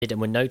and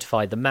were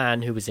notified the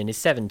man, who was in his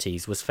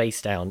 70s, was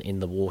face down in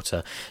the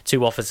water.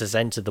 2 officers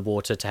entered the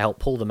water to help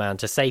pull the man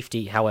to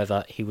safety.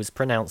 However, he was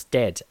pronounced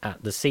dead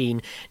at the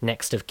scene.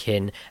 Next of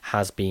kin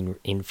has been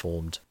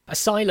informed.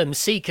 Asylum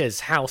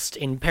seekers housed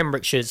in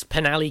Pembrokeshire's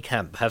Penally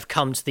camp have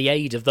come to the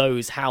aid of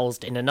those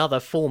housed in another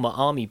former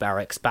army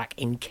barracks back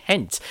in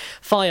Kent.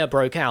 Fire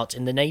broke out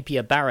in the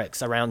Napier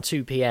barracks around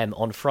 2 p.m.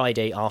 on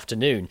Friday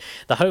afternoon.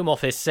 The Home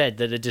Office said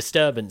that a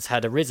disturbance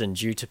had arisen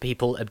due to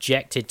people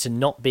objected to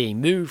not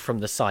being moved from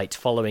the site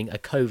following a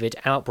COVID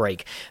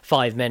outbreak.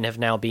 5 men have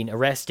now been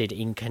arrested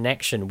in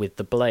connection with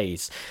the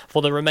blaze.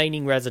 For the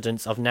remaining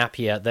residents of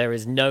Napier, there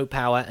is no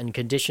power and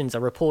conditions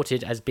are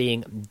reported as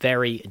being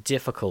very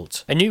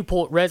difficult. A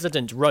Newport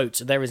resident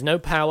wrote, "There is no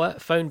power,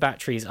 phone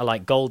batteries are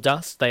like gold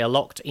dust, they are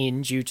locked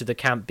in due to the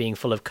camp being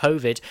full of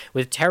COVID,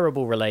 with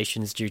terrible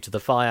relations due to the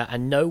fire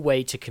and no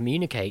way to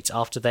communicate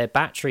after their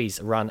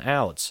batteries run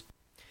out."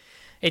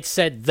 It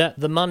said that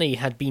the money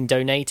had been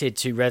donated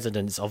to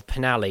residents of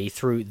Penally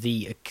through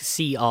the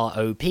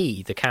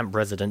CROP, the Camp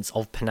Residents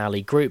of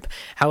Penally Group.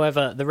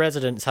 However, the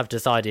residents have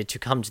decided to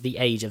come to the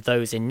aid of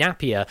those in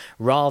Napier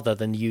rather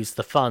than use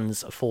the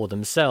funds for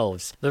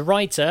themselves. The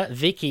writer,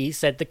 Vicky,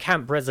 said the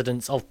Camp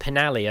Residents of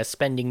Penally are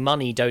spending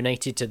money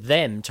donated to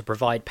them to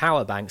provide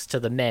power banks to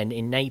the men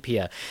in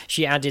Napier.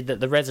 She added that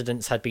the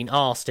residents had been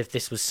asked if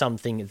this was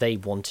something they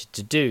wanted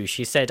to do.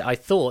 She said, "I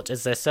thought,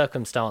 as their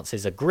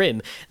circumstances are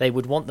grim, they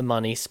would want the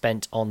money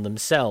spent on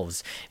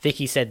themselves."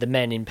 Vicky said the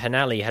men in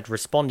Penally had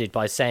responded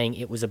by saying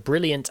it was a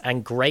brilliant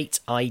and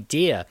great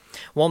idea.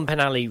 One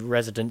Penally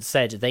resident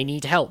said, "They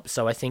need help,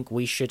 so I think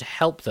we should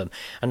help them."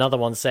 Another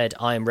one said,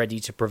 "I am ready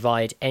to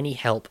provide any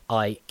help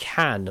I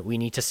can. We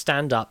need to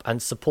stand up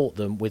and support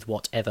them with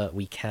whatever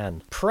we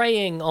can."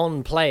 Preying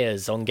on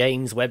players on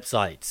games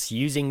websites,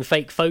 using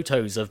fake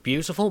photos of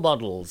beautiful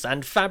models,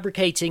 and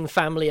fabricating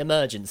family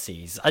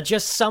emergencies are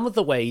just some of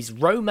the ways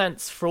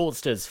romance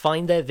fraudsters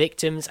find their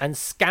victims and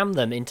scam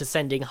them into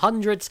sending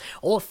hundreds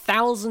or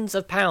thousands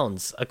of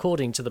pounds,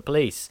 according to the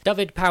police.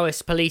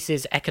 Dyfed-Powys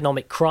Police's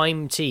economic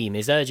crime team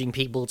is urging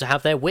people to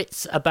have their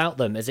wits about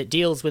them as it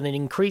deals with an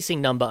increasing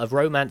number of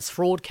romance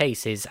fraud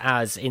cases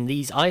as, in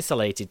these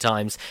isolated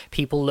times,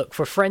 people look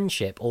for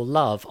friendship or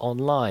love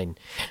online.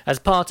 As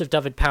part of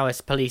Dyfed-Powys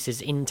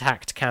Police's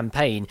Intact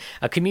campaign,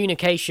 a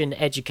communication,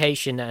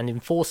 education and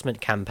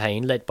enforcement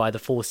campaign led by the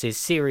force's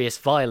Serious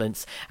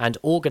Violence and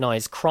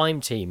Organised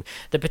Crime team,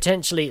 the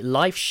potentially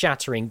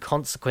life-shattering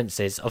consequences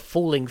of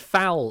falling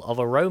foul of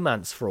a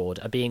romance fraud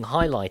are being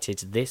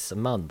highlighted this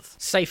month.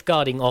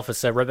 Safeguarding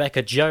officer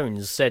Rebecca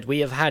Jones said, "We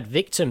have had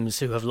victims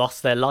who have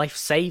lost their life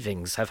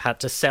savings, have had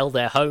to sell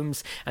their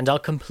homes and are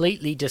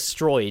completely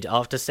destroyed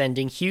after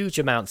sending huge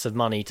amounts of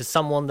money to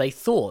someone they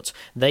thought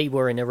they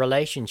were in a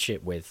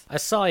relationship with."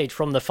 Aside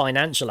from the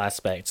financial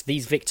aspect,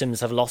 these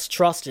victims have lost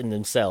trust in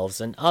themselves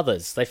and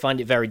others. They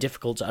find it very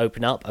difficult to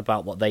open up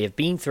about what they have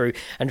been through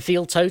and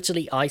feel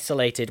totally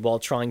isolated while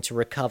trying to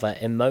recover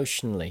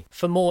emotionally.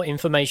 For more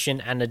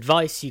information and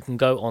advice, you can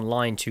go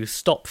online to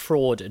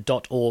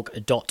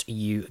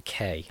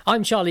stopfraud.org.uk.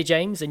 I'm Charlie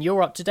James, and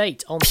you're up to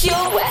date on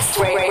Pure West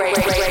Radio.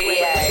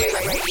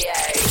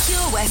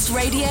 Pure West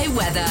Radio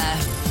weather.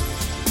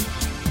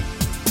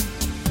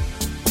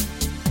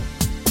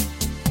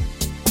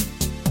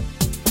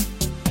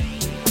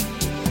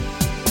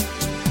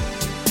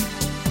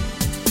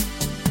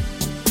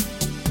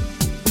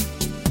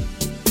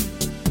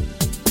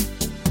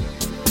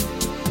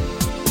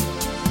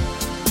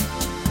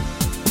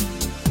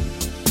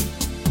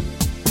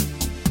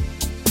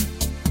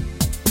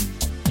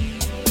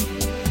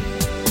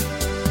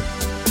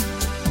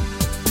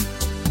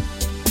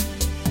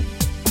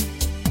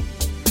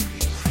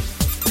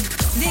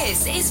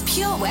 This is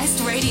Pure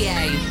West Radio.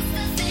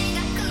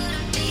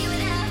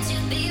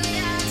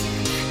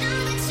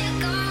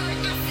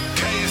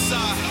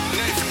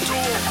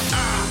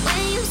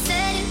 When you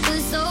said it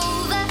was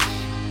over,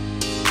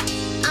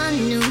 I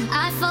knew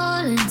I'd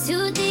fallen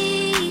too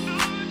deep.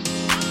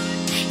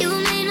 You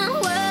made my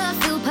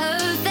world feel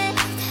perfect,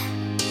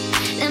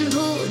 then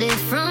pulled it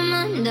from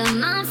under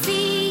my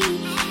feet.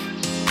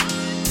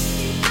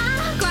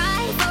 I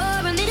cried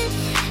for a minute,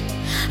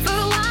 for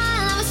a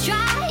while I was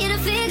trying to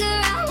figure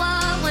out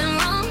what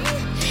went wrong.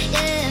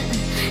 Yeah.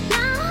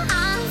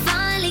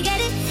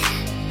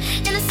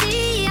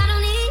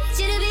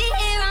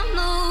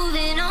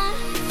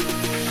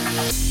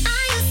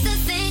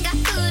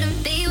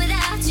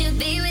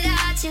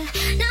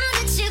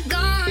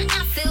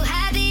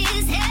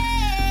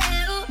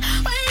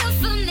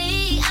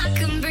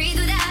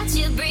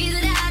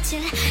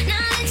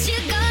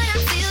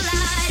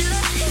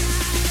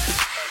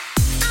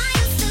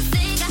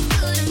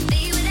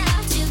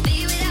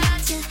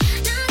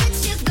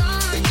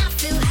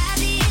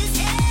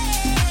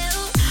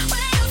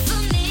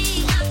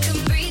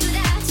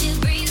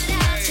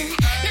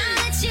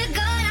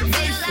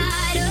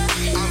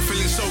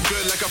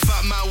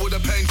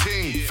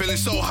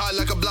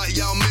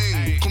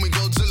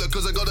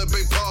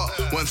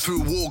 Went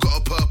through war,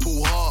 got a purple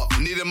heart.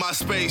 Needed my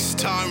space,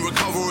 time,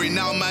 recovery.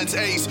 Now man's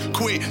ace.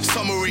 Quit,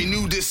 summary,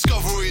 new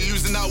discovery.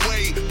 Losing that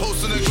weight.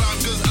 Post on the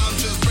ground cause I'm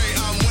just bait.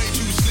 I'm way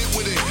too slick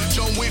with it.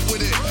 John Wick with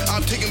it.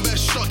 I'm taking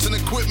best shots and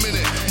equipment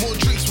it. More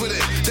drinks with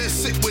it. They're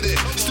sick with it.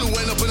 Still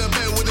end up in a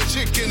bed with a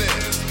chick in it.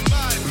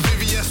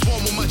 Vivian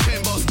Swan with my chain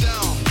boss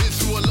down. Been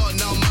through a lot,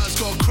 now man's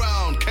got a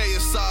crown.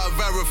 KSI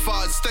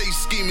verified. Stay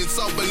scheming,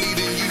 some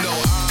believing, you know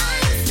I.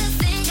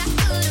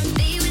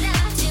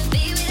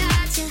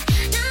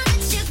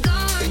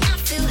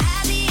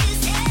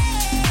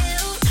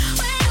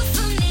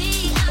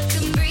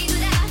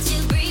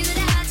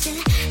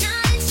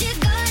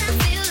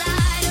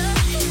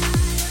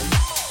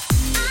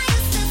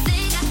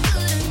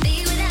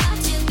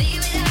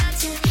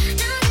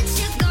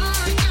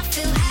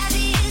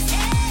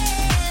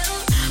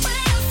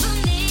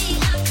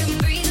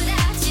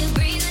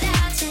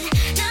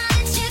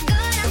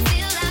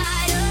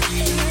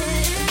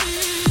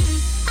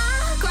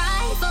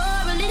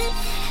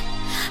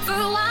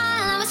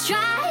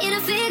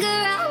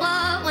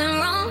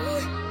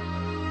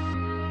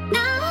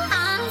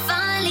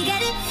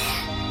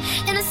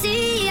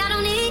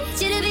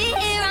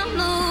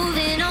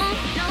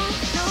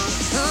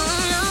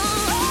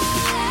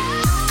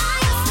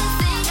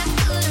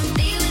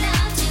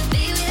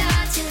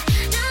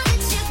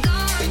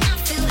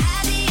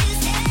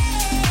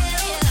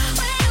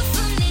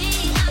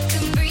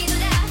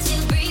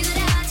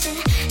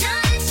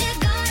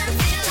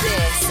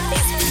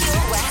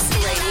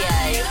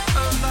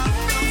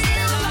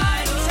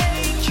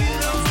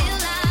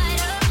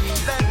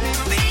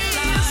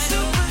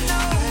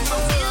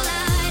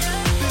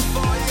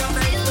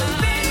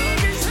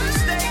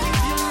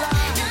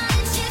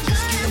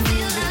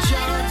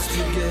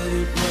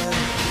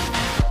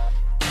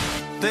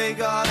 They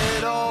got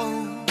it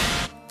all.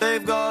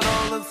 They've got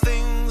all the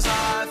things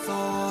I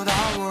thought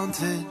I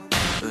wanted,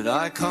 but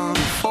I can't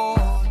afford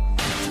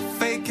to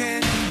fake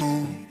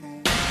anymore.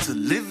 To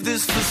live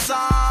this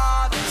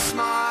facade and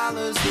smile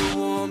as the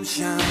warm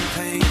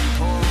champagne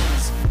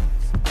pours.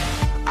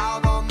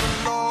 Out on the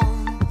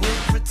lawn,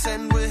 we'll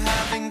pretend we're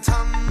having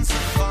tons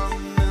of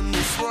fun in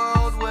this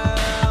world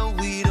where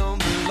we don't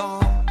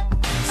belong.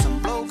 Some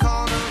bloke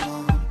on her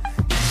own.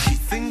 Is she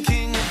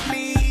thinking of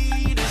me?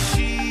 Does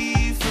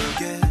she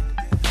forget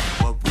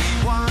what we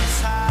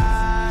once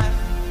had?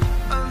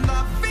 And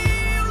I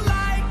feel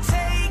like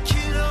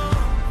taking on.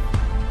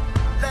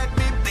 Let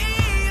me be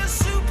a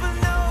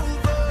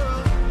supernova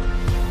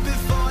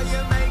before you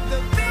make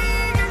the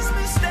biggest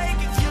mistake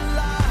of your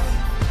life.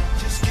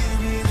 Just give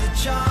me the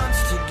chance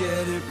to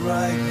get it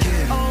right.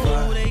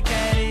 Oh, they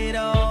get it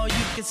all.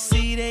 You can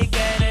see they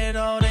get it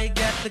all. They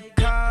got the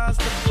cars,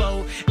 the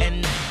boat,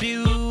 and the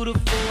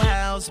beautiful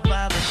house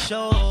by the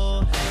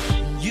shore.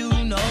 You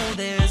know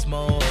there's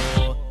more,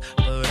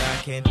 but I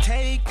can't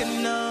take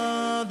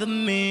another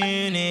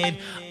minute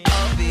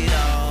of it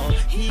all.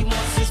 He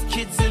wants his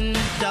kids and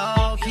the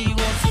dog. He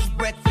wants his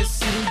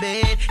breakfast in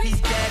bed.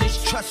 He's got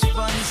his trust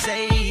fund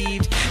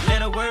saved.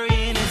 Let a worry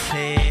in his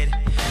head,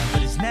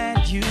 but it's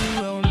not you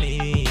or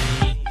me.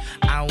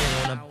 I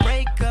wanna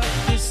break up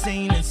this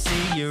scene and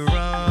see you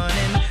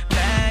running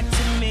back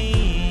to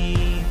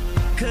me.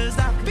 Cause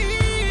I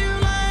feel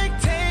like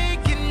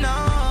taking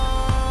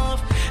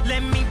off.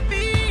 Let me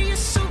be a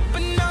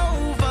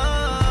supernova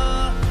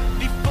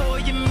before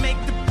you make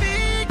the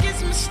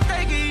biggest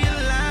mistake of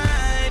your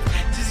life.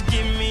 Just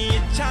give me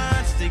a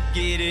chance to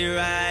get it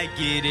right,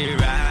 get it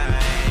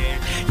right.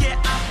 Yeah,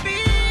 I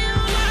feel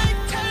like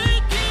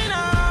taking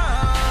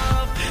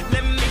off.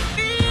 Let me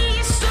be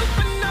a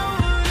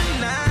supernova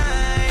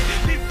tonight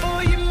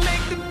before you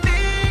make the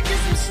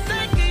biggest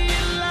mistake of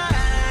your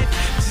life.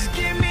 Just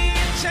give me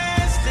a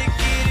chance to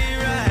get it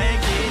right,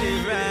 get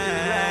it right.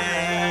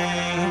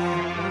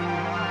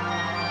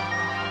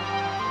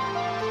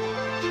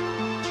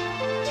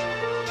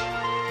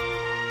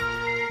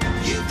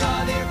 You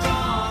got it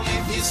wrong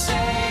if you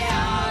say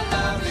our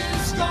love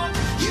is gone.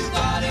 You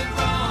got it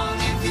wrong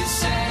if you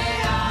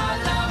say our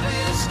love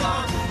is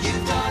gone. You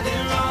got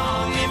it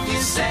wrong if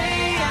you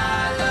say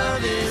our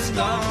love is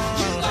gone.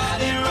 You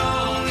got it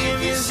wrong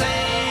if you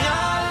say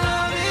our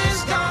love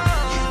is gone.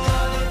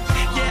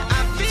 Yeah,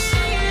 I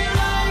feel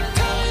like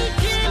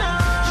taking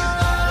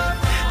off.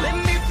 Let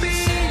me be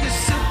a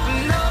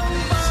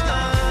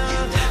supernova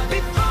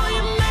before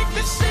you make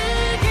the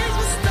biggest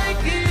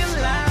mistake of your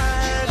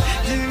life.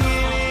 Just give me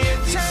a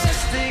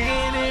chance to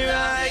get it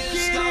right,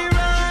 get it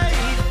right.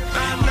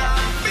 And I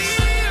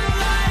feel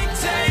like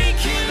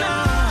taking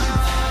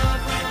off.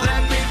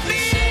 Let me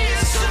be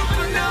a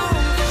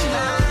supernova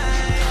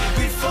tonight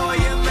before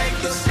you make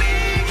the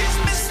biggest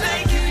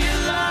mistake of your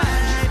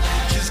life.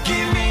 Just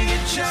give me a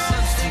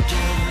chance to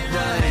get it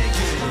right,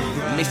 get it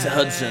right. Mr.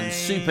 Hudson,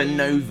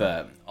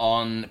 Supernova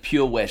on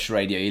Pure West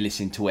Radio. You're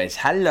listening to Wes.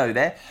 Hello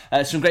there.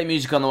 Some great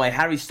music on the way.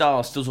 Harry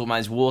Styles still talking about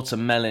his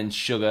watermelon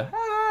sugar.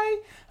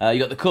 Hi. You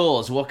got the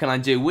calls. What can I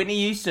do? Whitney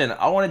Houston,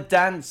 I want to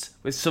dance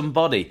with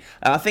somebody.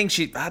 I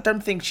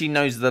don't think she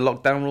knows the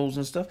lockdown rules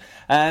and stuff.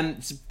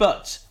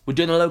 But we're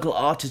doing a local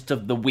artist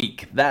of the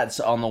week.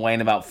 That's on the way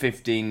in about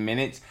 15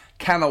 minutes.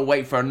 Cannot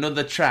wait for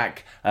another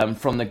track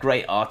from the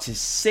great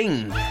artist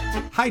Sing.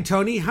 Hi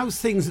Tony, how's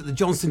things at the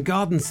Johnston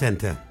Garden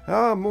Centre?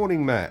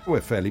 Morning Matt.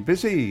 We're fairly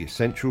busy.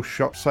 Essential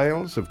shop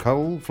sales of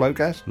coal, flow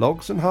gas,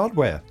 logs and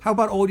hardware. How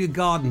about all your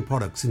garden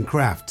products and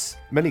crafts?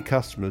 Many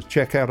customers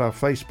check out our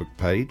Facebook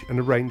page and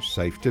arrange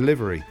safe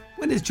delivery.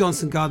 When is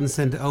Johnston Garden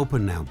Centre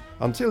open now?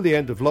 Until the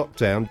end of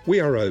lockdown,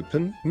 we are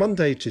open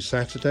Monday to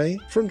Saturday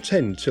from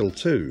 10 till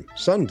 2,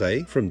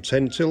 Sunday from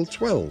 10 till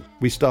 12.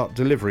 We start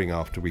delivering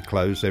after we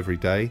close every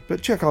day,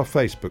 but check our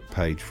Facebook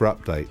page for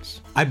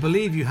updates. I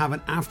believe you have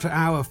an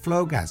after-hour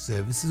flow gas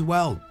service as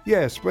well.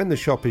 Yes, when the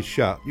shop is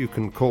shut, you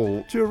can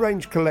call to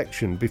arrange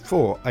collection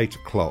before 8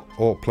 o'clock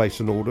or place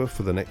an order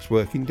for the next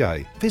working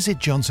day. Visit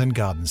Johnston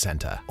Garden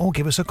Centre or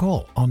give us a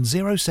call on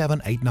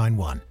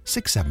 07891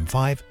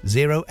 675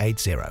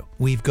 080.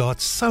 We've got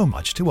so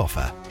much to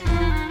offer.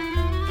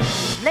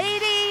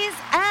 Ladies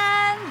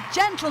and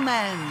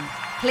gentlemen,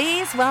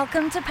 please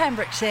welcome to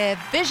Pembrokeshire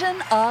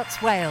Vision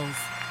Arts Wales,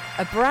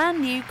 a brand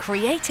new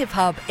creative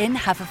hub in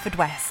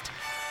Haverfordwest,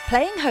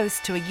 playing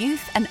host to a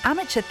youth and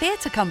amateur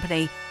theatre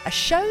company, a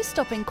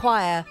show-stopping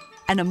choir,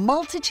 and a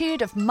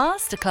multitude of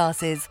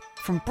masterclasses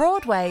from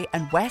Broadway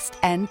and West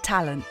End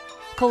talent,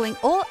 calling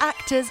all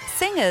actors,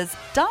 singers,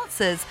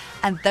 dancers,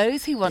 and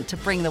those who want to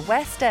bring the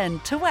West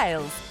End to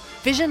Wales.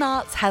 Vision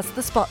Arts has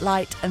the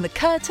spotlight and the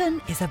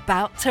curtain is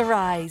about to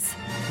rise.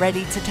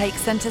 Ready to take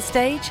centre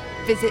stage?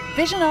 Visit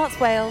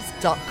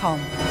visionartswales.com.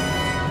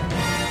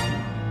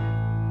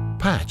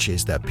 Patch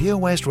is the Pure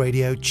West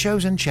Radio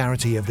chosen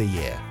charity of the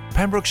year.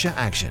 Pembrokeshire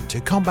Action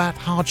to Combat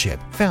Hardship,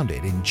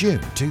 founded in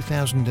June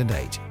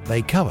 2008.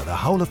 They cover the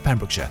whole of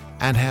Pembrokeshire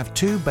and have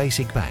 2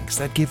 basic banks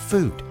that give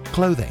food,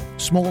 clothing,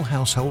 small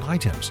household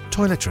items,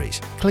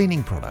 toiletries,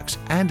 cleaning products,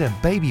 and a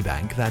baby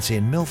bank that's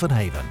in Milford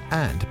Haven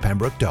and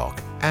Pembroke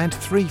Dock, and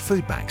 3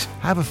 food banks,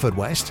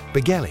 Haverfordwest,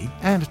 Begelly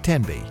and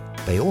Tenby.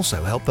 They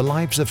also help the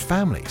lives of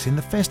families in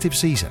the festive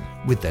season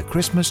with their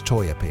Christmas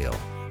toy appeal.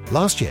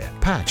 Last year,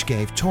 Patch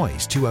gave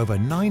toys to over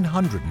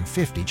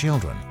 950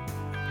 children.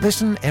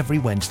 Listen every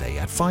Wednesday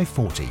at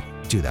 5:40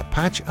 to the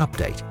Patch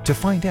Update to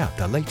find out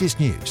the latest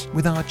news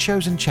with our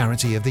chosen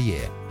charity of the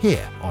year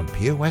here on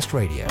Pure West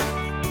Radio.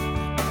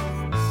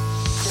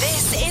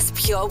 This is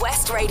Pure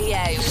West Radio,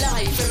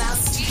 live from our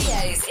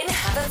studios in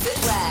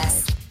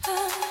Haverfordwest.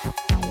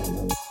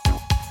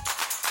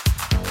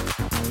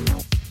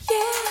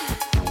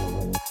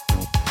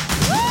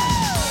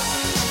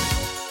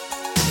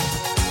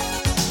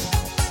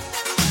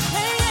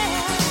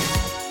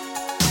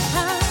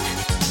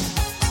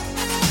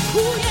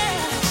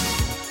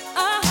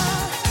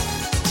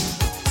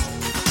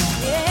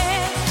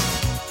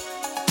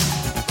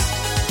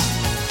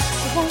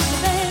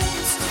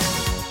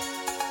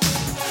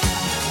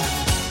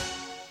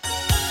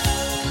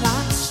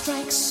 Clock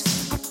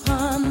strikes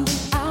upon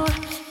the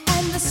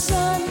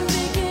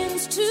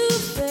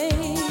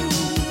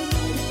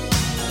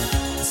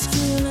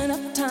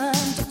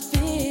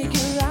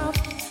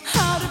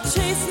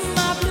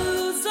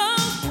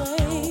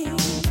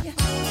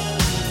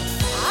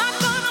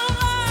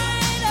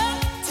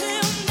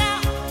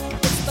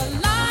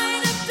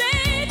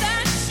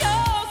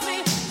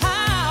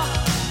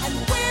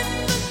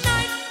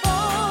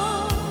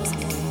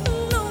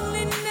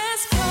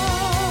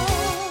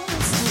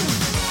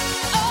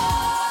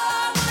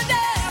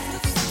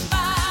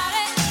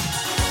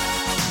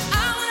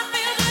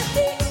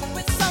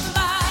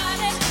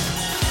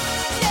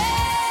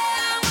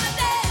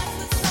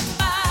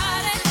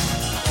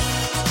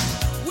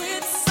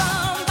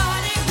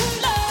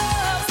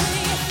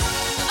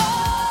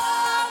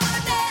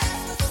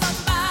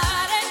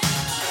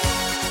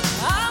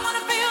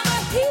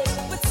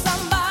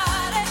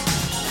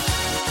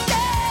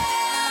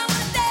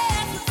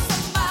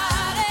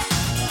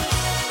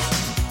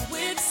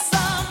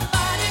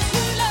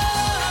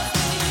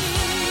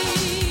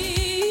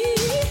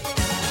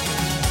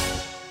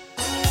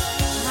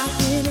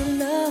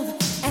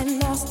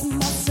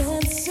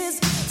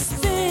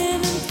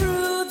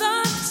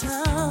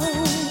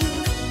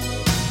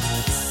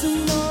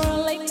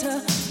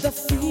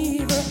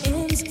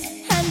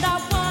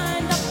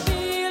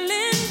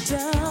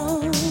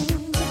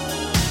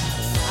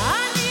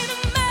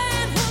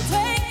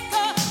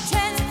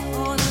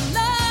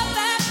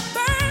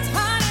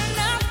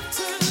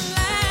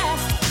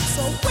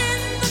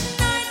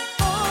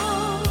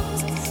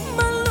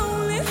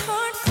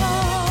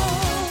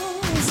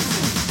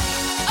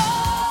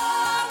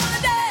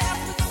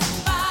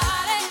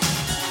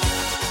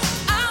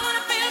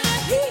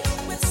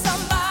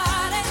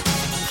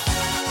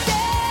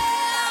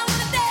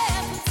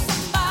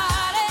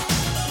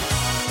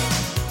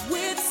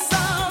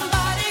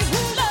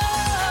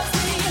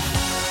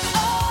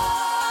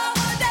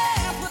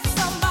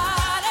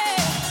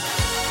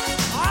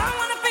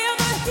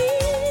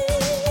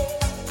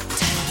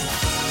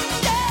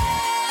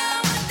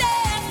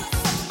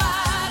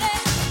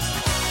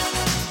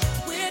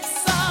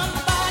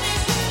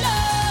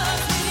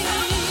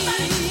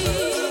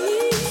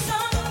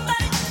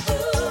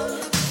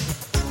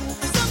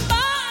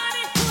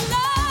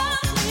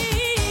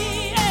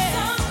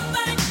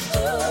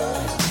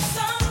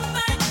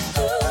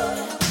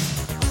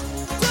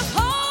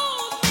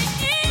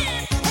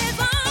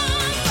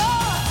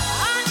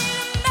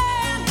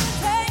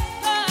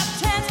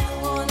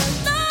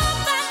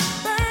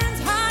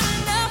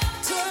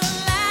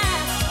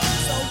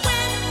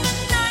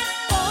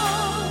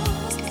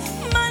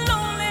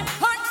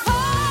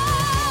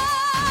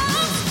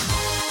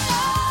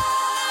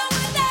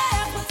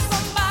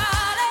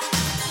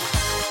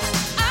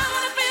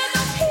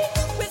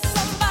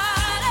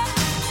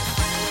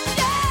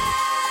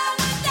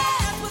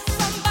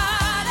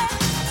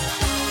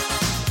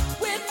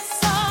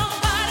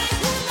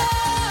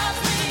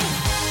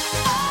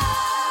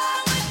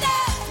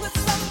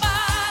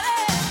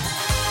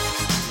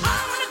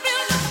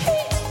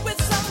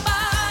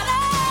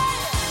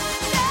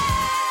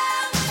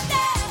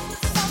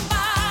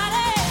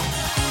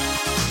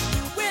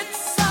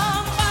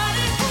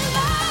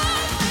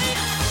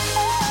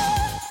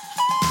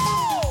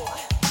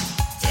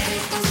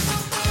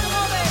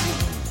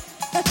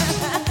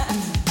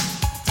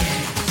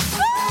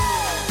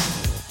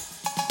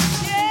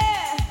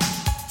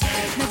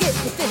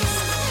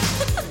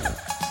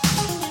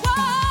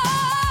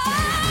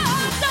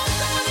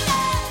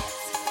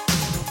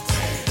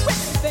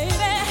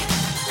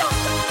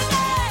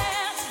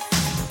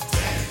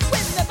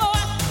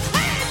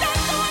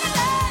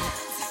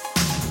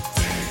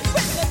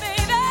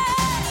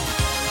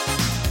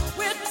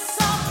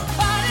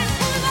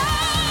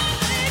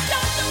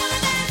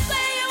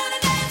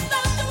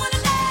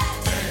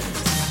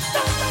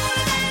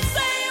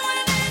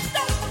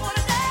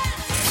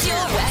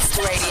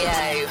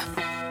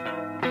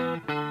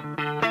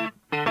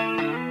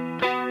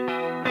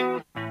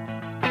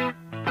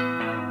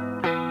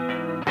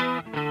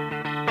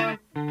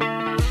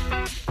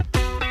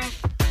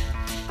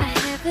I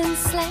haven't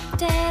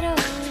slept at all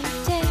in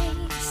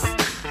days.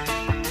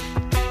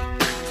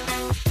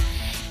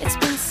 It's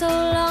been so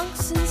long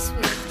since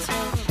we've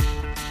talked,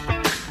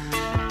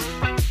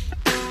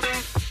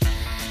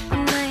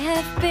 and I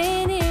have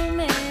been here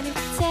many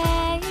days.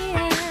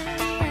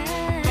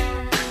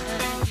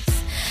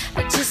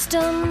 I just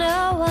don't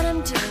know what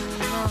I'm doing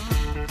wrong.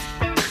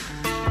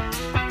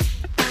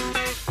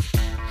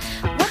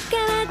 What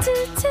can I do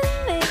to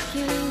make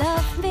you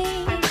love me?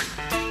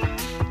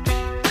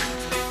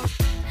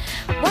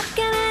 What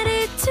can I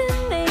do to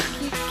make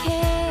you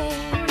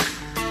care?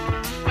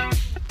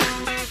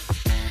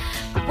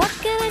 What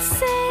can I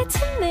say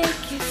to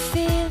make you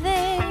feel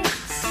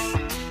this?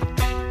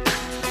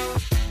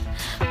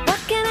 What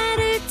can I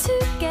do to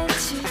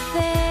get you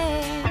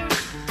there?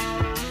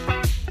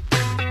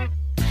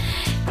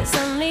 There's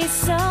only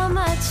so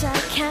much I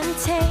can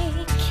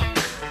take,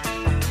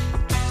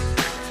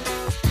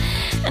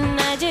 and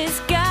I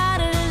just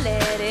gotta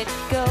let it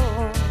go.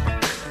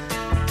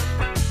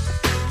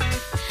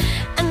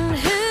 And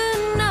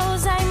who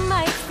knows, I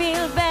might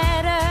feel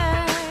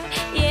better,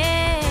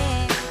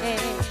 yeah,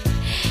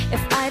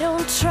 if I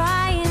don't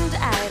try and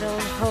I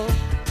don't hope.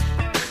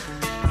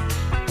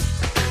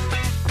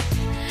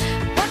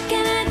 What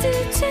can I do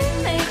to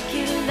make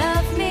you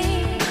love me?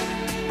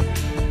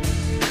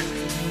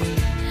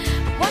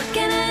 What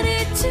can I do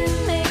to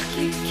make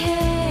you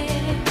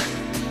care?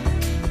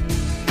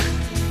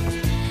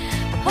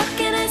 What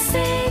can I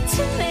say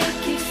to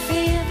make you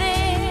feel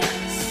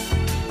this?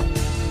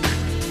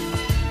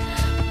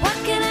 What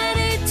can I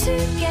do to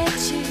get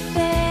you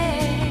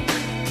there?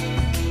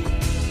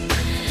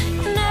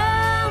 No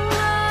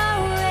more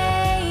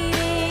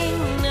waiting,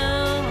 no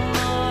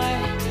more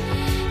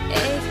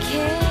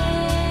aching.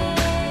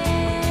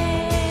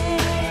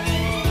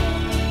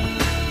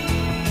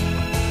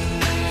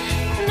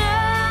 No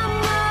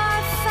more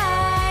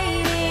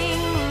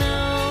fighting, no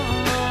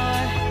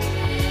more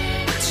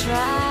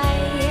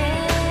trying.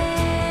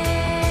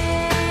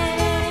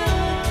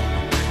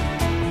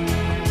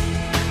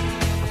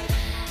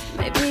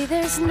 Maybe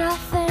there's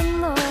nothing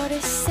more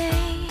to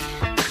say,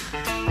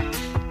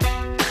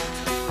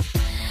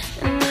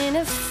 and in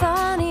a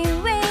funny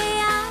way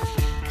I'll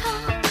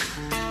come,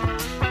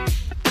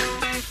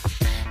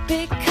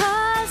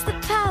 because the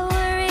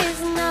power is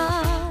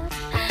not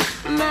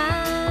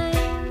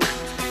mine.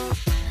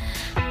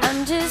 I'm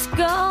just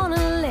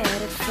gonna let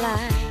it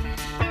fly.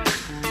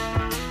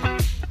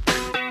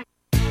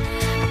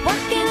 What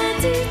can I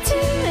do to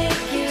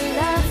make you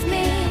love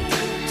me?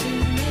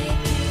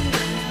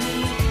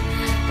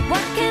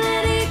 What can I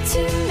do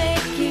to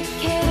make you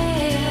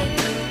care?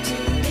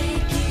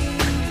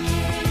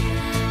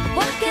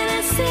 What can I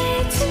say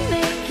to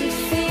make you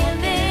feel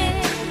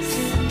this?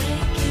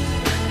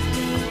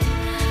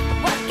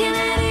 What can I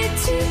do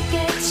to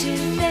get you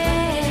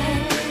there?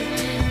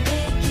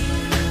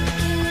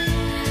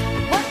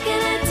 What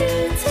can I do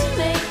to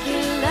make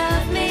you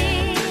love me?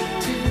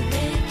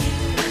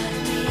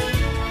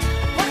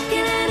 What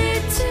can I do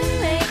to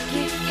make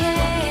you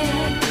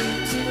care?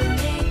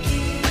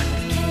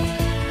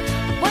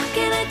 What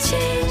can I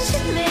change to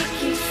make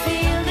you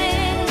feel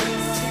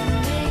this?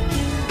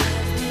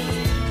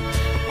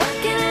 What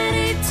can I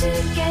do to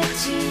get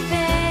you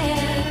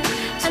there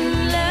and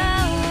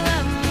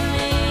love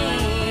me?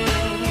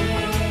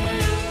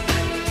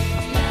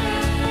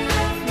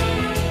 Love me,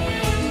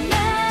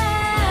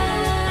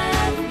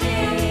 love me,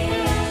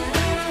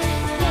 love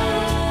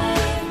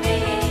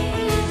me,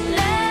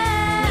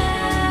 love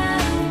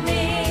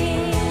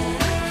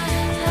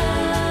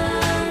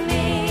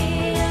me,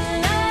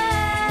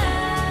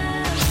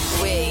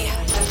 We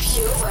are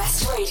Pure West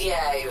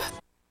Radio.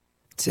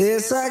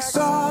 Tastes like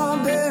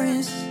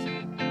strawberries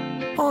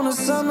on a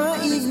summer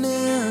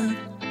evening,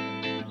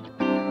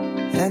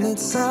 and it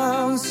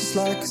sounds just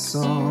like a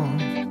song.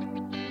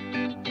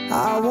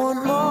 I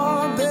want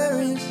more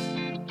berries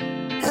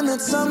and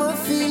that summer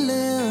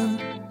feeling.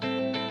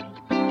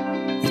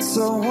 It's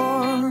so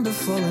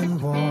wonderful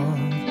and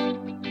warm.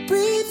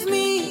 Breathe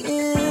me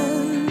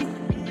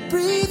in,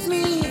 breathe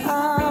me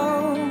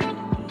out.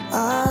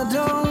 I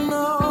don't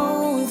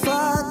know if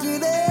I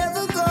could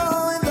ever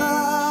go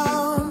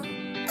without.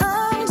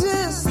 I'm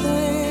just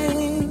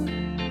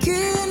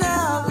thinking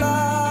out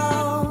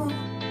loud.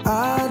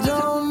 I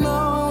don't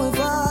know if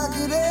I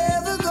could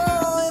ever go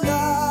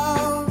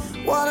without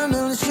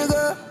watermelon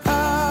sugar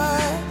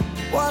high,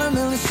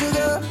 watermelon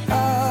sugar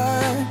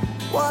high,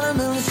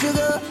 watermelon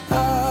sugar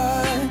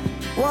high,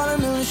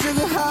 watermelon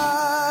sugar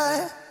high.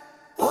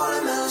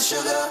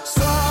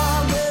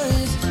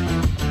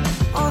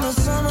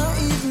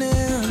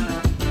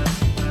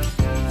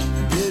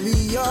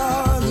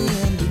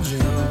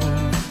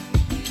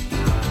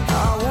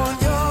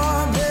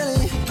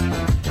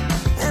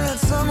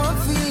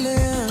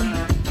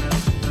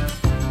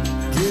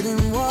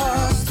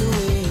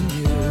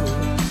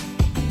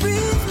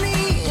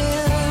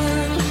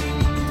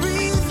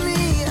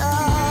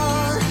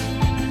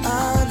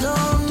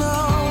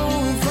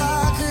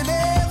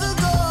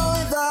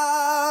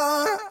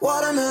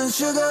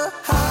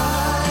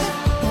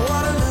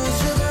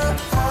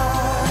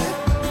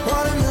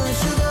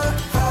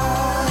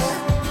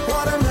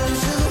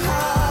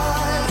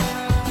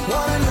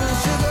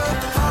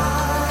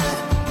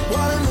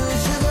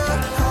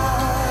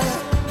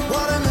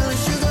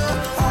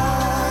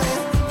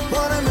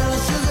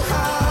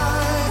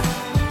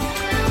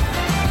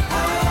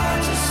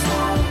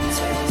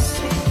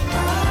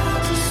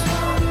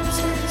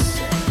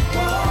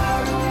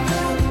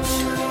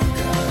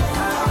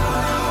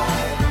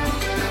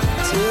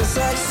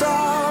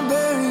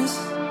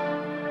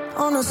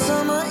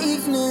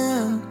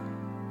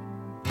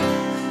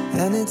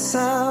 and it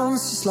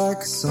sounds just like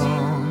a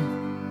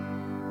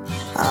song.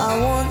 I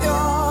want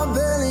your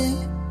belly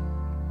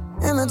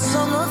and that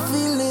summer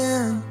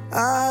feeling.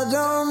 I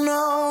don't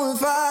know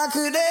if I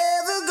could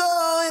ever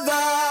go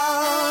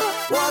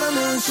without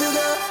watermelon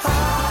sugar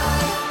high,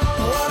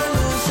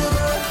 watermelon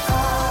sugar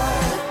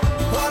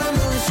high,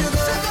 watermelon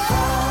sugar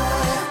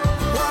high,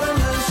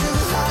 watermelon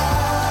sugar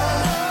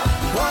high,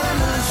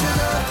 watermelon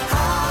sugar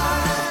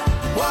high,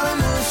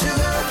 watermelon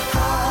sugar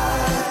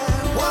high,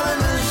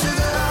 watermelon sugar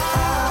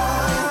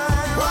high,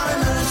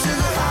 watermelon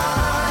sugar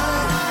high.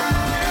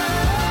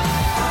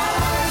 I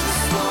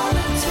just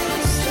wanna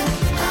taste it.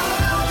 I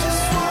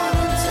just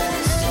wanna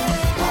taste it.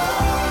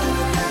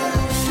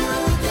 Watermelon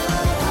sugar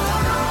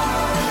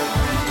high.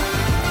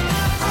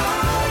 I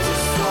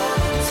just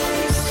wanna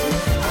taste it.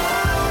 I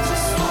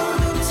just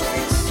wanna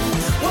taste it.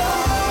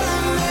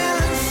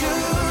 Watermelon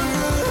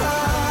sugar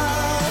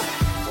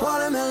high.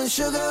 Watermelon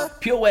sugar.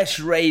 Pure West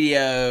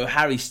Radio,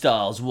 Harry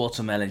Styles,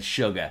 Watermelon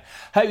Sugar.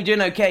 Hope you're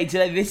doing okay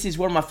today. This is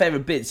one of my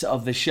favourite bits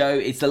of the show.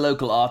 It's the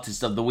local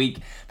artist of the week.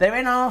 There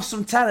ain't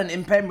awesome talent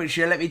in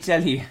Pembrokeshire, let me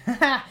tell you.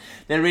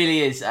 There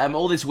really is.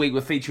 All this week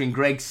we're featuring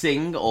Greg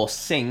Singh, or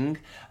Singh,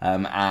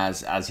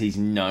 as he's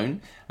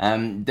known.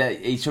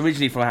 He's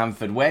originally from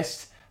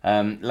Haverfordwest.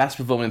 Last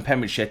performed in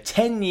Pembrokeshire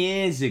 10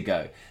 years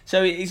ago.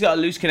 So he's got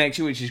a loose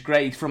connection, which is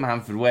great. He's from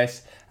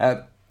Haverfordwest.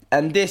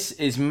 And this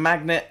is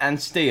Magnet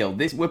and Steel.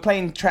 We're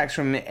playing tracks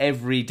from it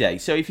every day.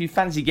 So if you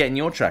fancy getting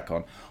your track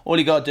on, all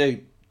you got to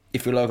do,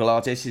 if you're a local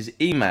artist, is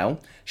email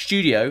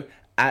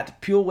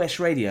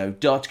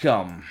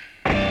studio@purewestradio.com.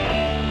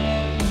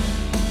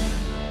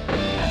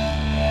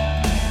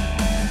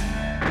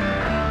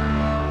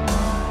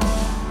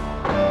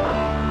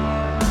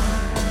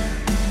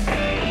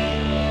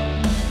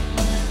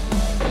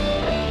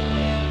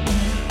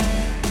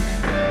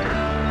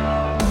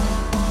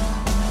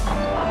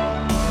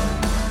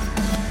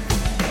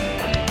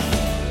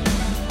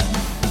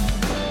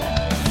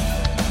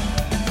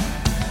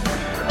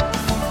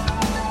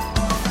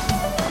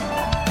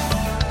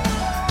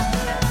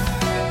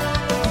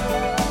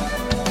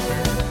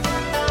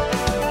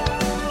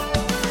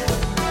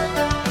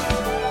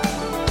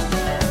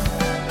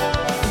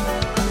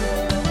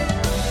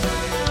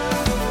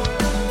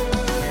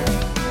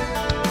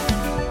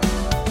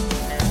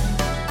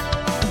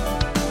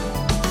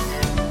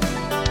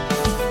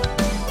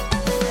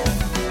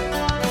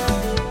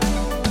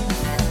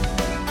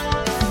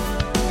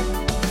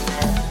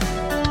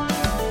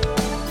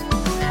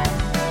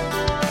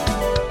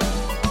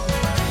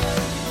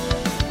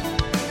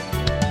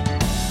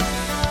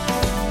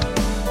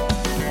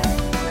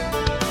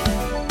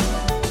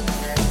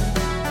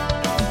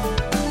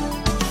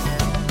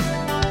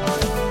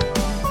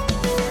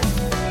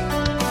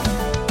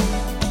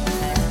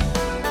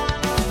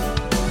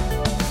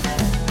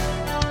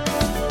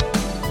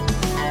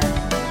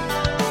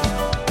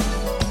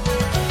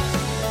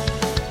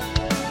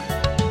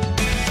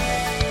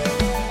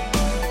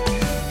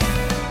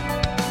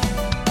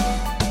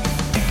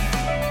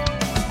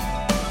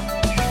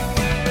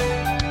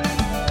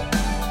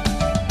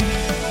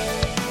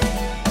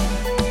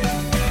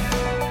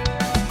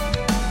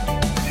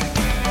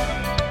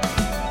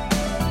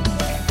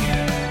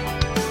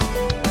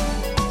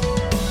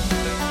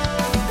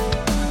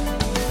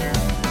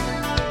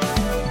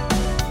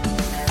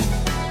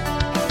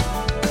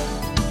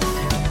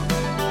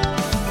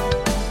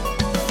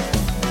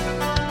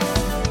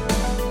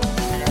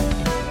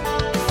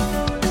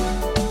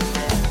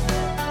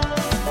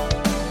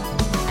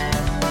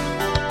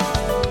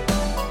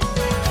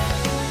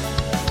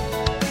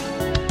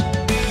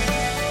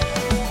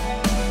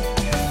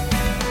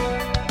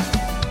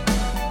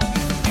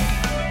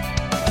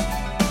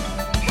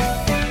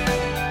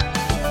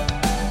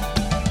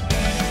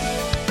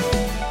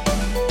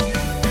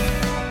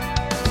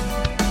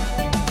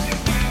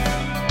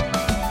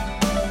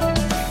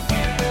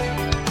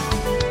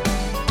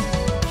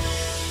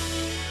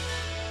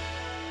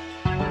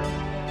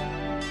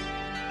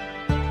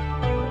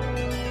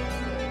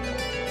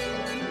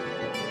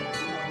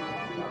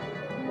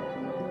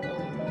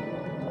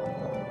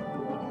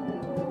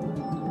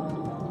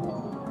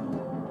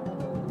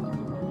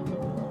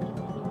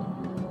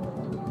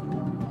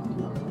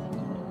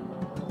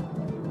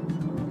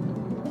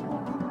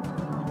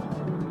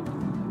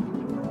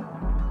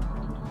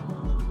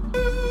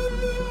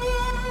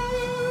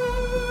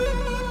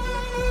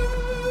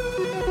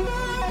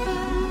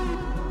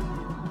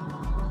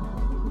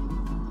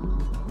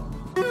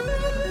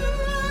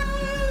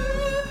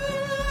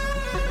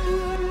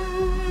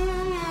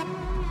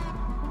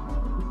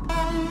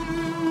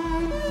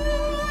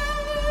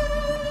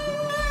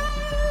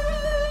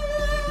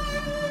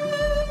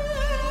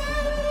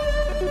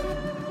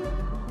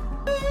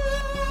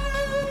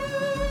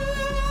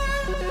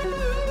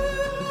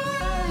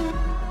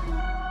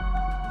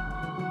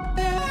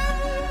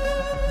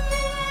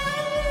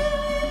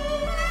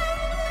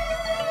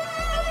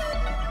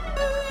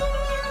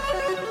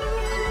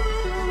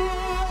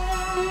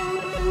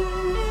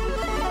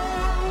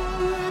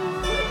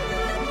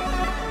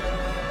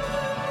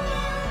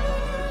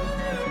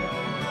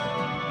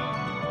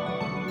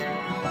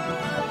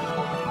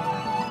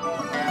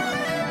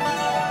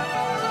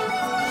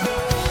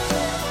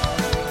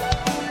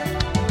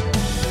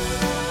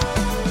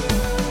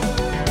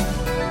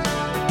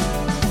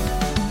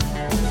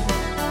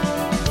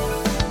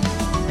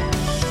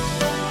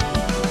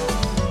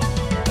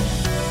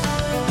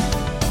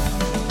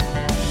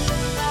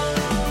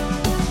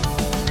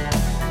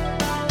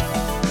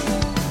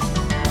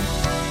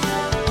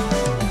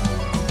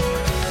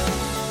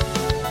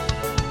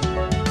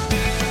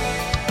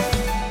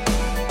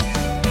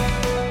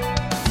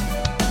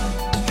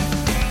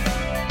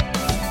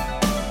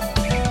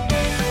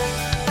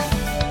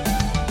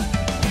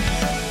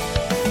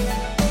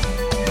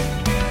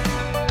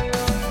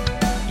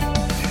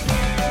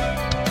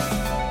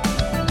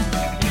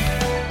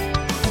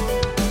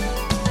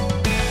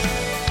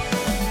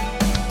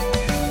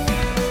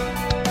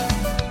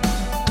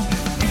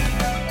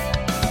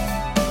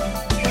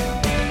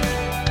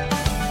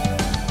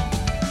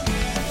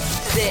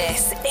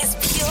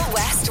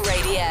 West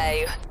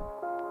Radio.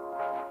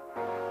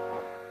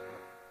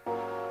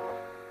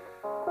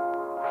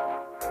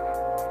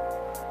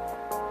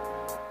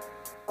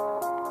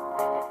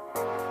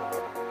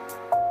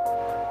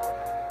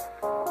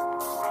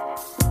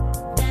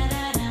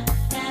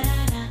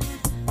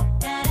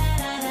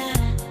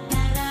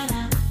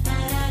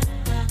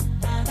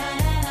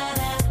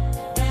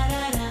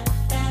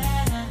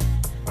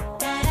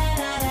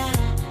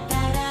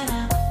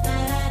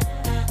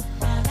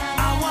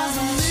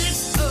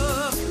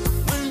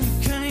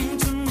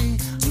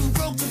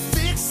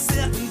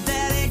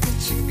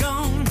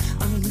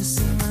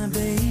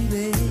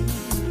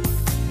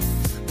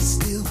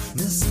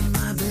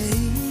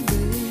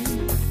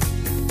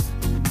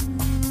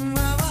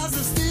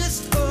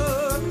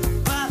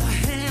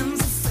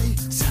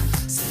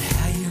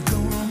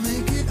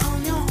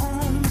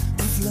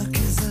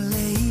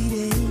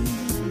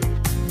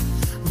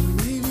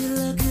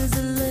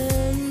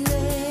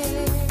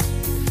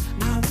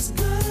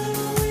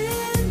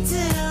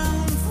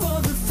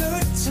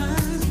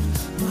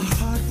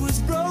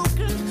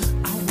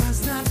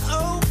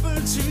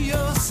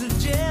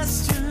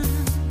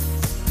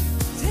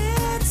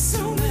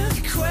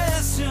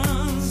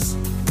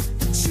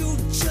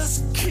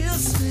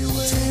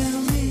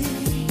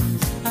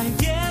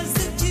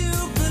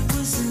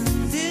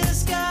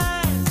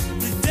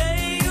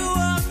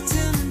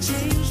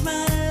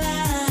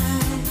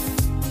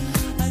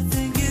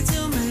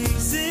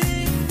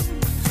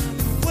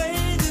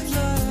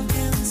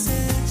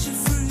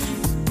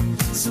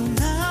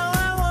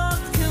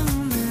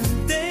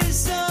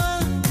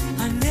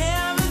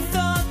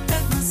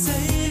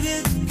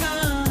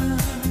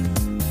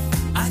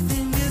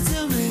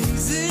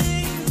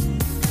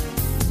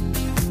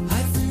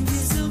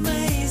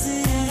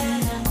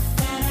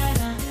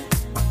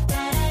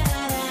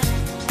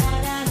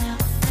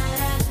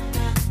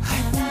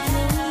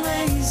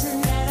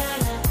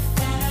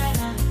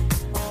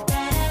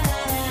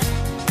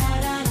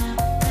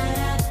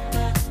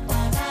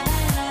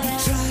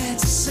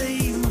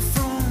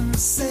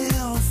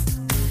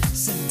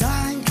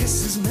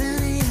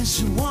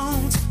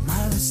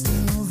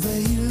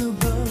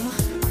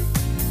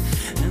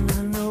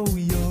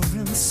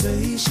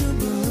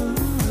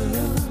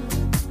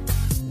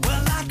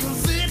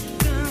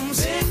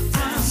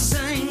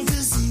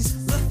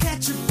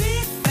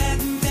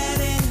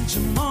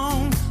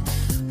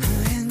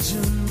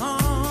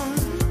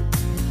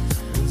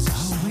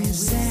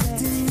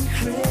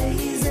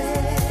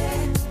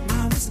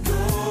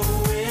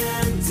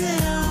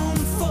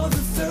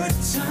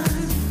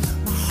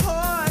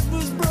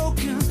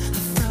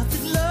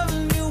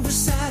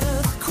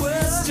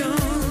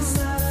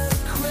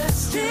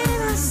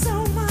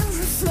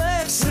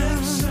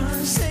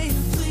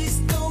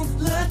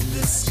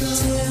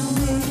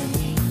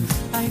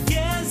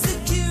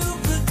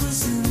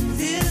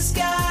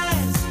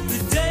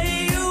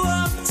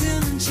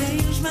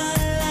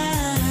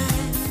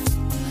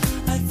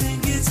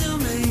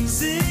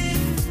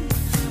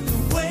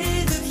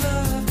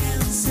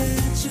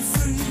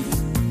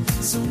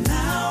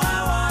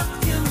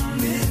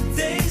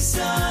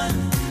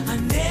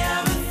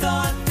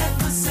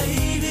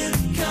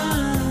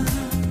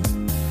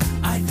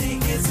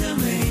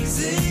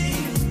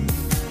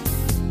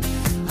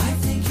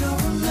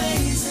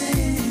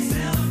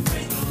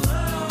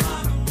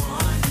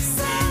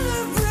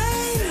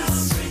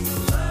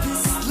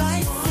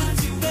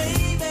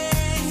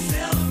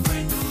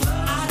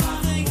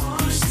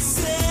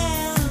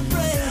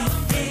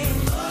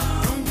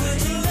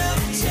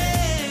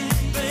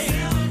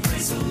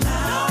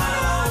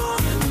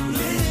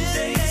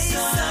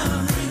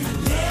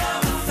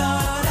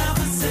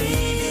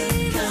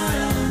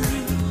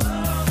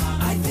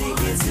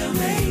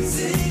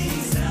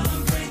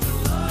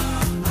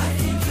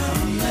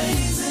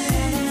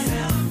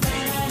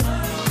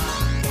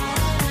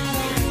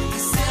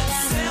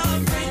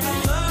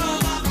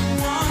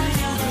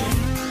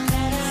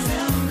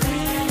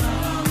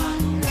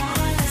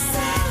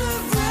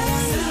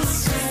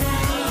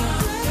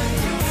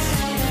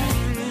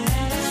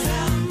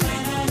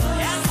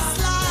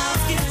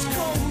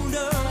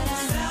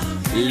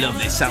 Love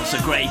this, sounds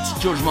so great.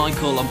 George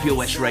Michael on Pure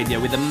West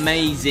Radio with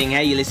Amazing.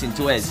 Hey, you listen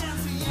to us.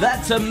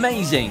 That's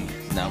amazing.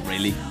 Not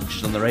really, I'm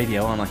just on the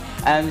radio, aren't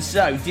I?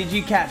 So, did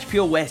you catch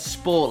Pure West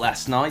Sport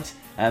last night?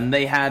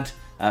 They had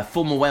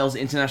former Wales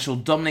international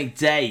Dominic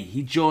Day.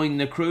 He joined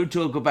the crew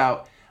to talk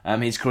about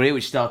his career,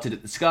 which started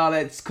at the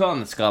Scarlets.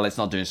 The Scarlets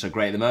not doing so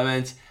great at the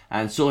moment,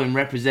 and saw him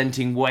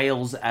representing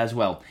Wales as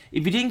well.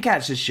 If you didn't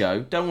catch the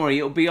show, don't worry,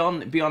 it'll be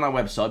on our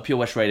website,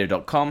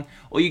 purewestradio.com,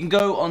 or you can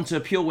go onto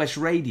Pure West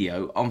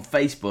Radio on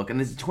Facebook, and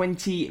there's a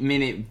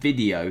 20-minute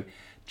video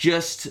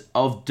just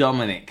of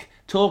Dominic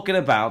talking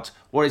about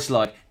what it's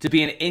like to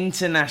be an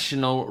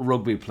international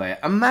rugby player.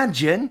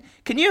 Can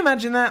you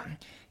imagine that?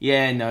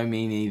 Yeah, no,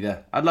 me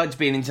neither. I'd like to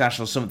be an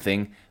international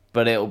something,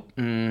 but it'll,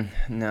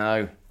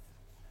 no.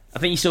 I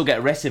think you still get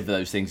arrested for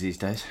those things these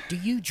days. Do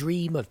you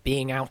dream of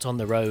being out on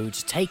the road,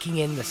 taking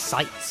in the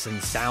sights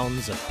and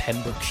sounds of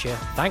Pembrokeshire?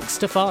 Thanks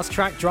to Fast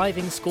Track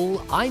Driving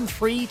School, I'm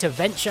free to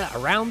venture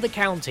around the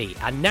county,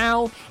 and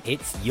now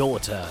it's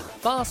your turn.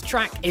 Fast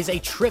Track is a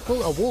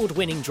triple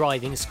award-winning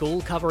driving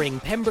school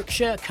covering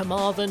Pembrokeshire,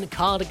 Carmarthen,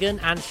 Cardigan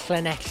and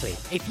Llanelli.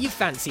 If you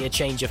fancy a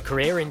change of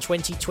career in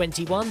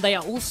 2021, they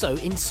are also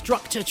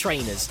instructor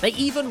trainers. They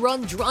even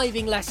run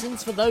driving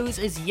lessons for those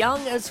as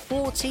young as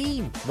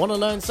 14. Want to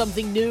learn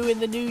something new in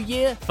the new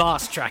year?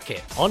 Fast Track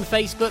it on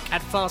Facebook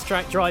at Fast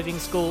Track Driving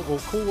School or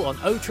call on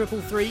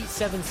 0333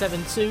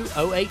 772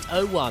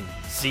 0801.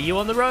 See you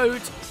on the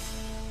road.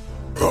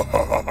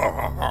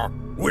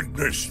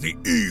 Witness the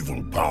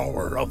evil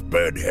power of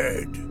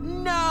Bedhead.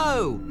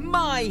 No!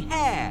 My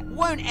hair!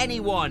 Won't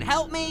anyone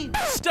help me?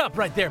 Stop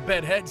right there,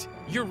 Bedheads.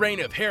 Your reign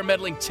of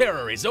hair-meddling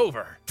terror is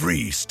over.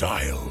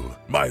 Freestyle,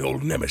 my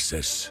old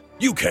nemesis.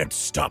 You can't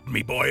stop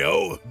me,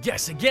 boyo.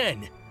 Guess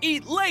again.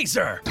 Eat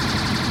laser!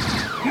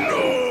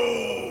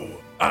 No!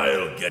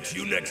 I'll get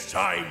you next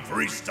time,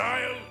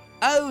 Freestyle.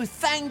 Oh,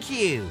 thank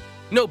you.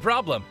 No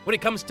problem. When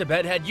it comes to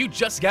Bedhead, you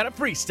just gotta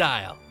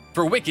freestyle.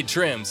 For wicked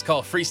trims,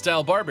 call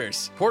Freestyle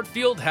Barbers,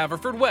 Portfield,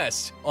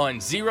 Haverfordwest, on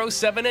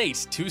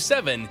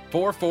 07827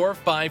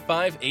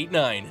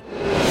 445589.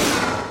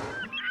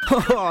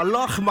 Oh,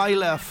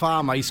 Lochmeyler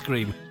Farm Ice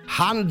Cream.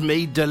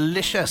 Handmade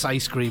delicious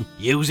ice cream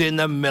using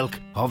the milk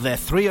of their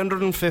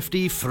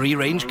 350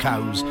 free-range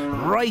cows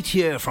right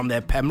here from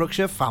their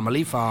Pembrokeshire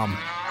family farm.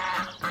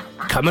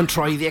 Come and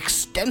try the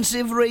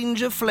extensive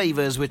range of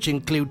flavours which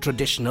include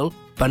traditional,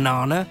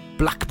 banana,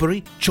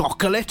 blackberry,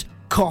 chocolate,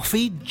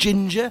 coffee,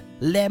 ginger,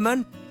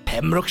 lemon,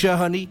 Pembrokeshire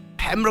honey,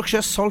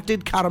 Pembrokeshire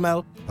salted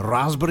caramel,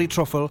 raspberry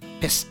truffle,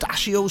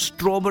 pistachio,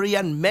 strawberry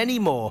and many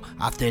more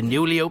at their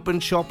newly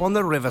opened shop on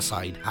the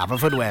Riverside,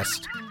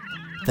 Haverfordwest.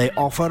 They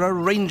offer a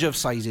range of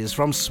sizes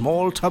from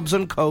small tubs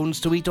and cones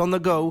to eat on the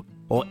go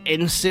or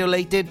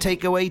insulated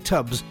takeaway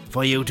tubs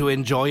for you to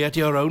enjoy at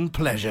your own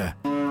pleasure.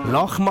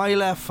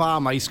 Lochmeyler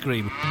Farm Ice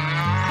Cream.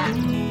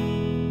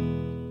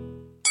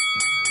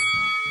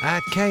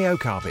 At KO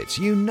Carpets,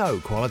 you know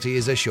quality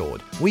is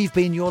assured. We've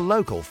been your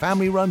local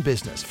family-run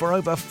business for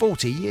over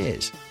 40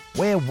 years.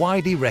 We're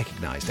widely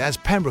recognised as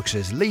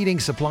Pembrokeshire's leading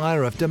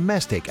supplier of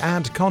domestic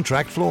and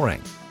contract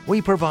flooring. We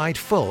provide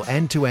full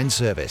end-to-end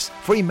service,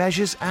 free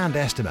measures and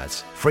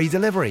estimates, free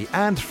delivery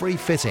and free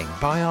fitting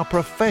by our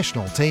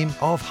professional team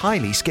of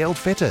highly skilled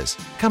fitters.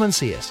 Come and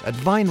see us at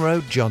Vine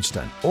Road,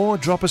 Johnston, or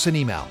drop us an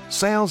email,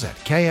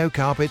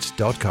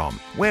 sales@kocarpets.com.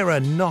 We're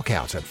a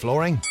knockout at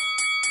flooring.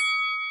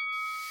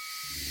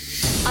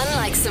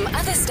 Unlike some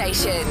other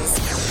stations,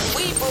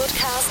 we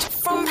broadcast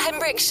from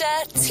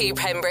Pembrokeshire to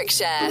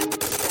Pembrokeshire.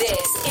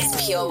 This is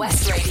Pure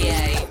West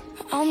Radio.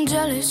 I'm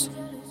jealous,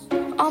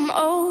 I'm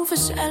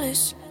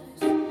overzealous.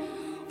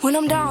 When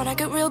I'm down, I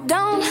get real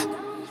down.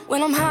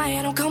 When I'm high,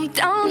 I don't come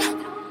down.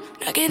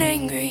 I get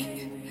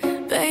angry,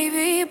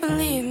 baby,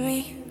 believe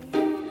me.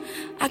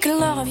 I can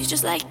love you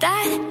just like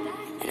that,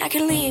 and I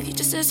can leave you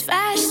just as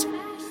fast.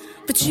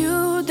 But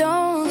you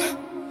don't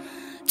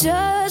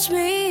judge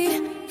me,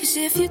 'cause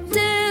if you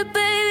did,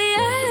 baby,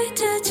 I'd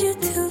judge you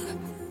too.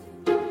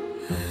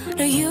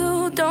 No,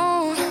 you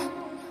don't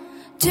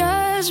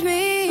judge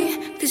me,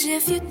 'cause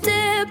if you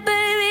did,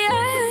 baby,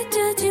 I'd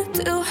judge you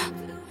too.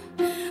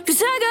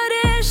 'Cause I got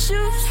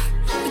issues,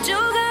 but you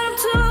got them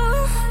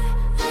too.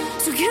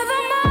 So give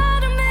them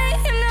all to me,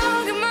 and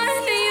I'll give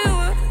mine to you.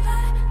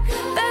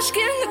 Bask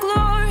in the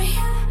glory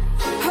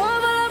of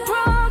all our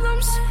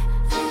problems,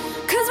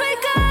 'cause we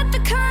got the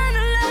kind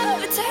of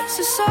love it takes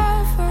to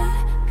solve them.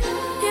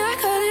 Yeah, I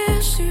got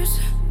issues,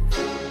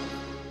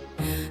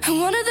 and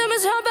one of them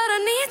is how bad I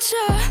need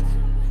you.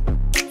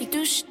 You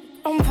do shit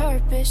on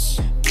purpose.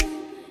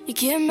 You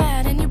get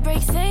mad and you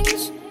break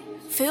things.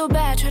 Feel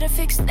bad, try to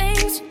fix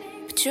things.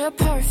 But you're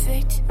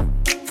perfect,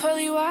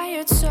 poorly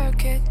wired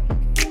circuit.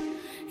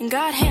 And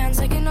got hands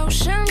like an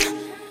ocean.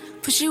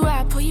 Push you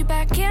out, pull you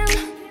back in.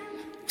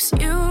 'Cause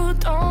you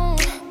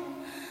don't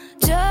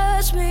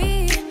judge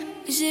me.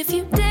 'Cause if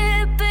you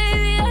did,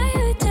 baby, I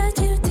would judge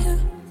you too.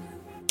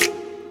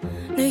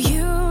 No,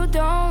 you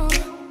don't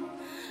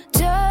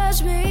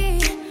judge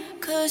me.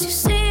 'Cause you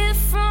see it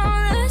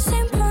from the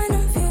same point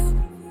of view.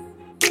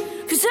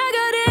 'Cause I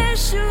got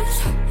issues,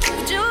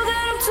 but you got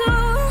them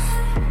too.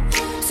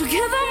 So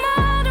give them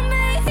all to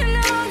me, and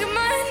I'll give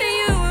mine to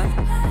you.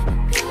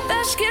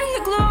 Bask in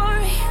the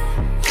glory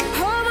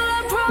of all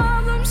our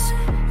problems,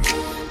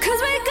 'cause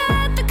we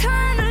got the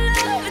kind of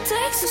love it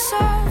takes to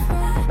solve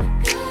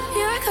them.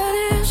 Yeah, I got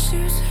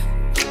issues,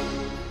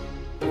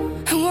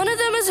 and one of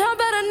them is how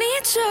bad I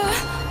need you.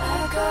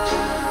 I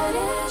got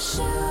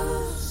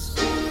issues,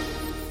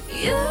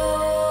 you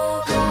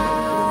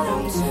got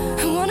them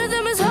too. And one of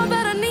them is how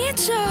bad I need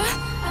you.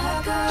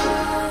 I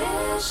got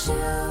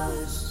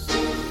issues,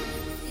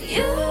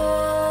 you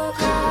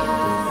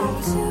got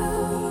them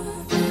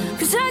too.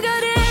 'Cause I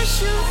got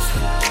issues,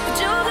 but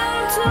you got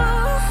them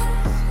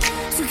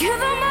too. So give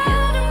them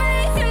all to me,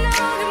 and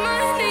I'll give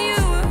mine to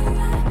you.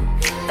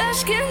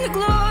 Bask in the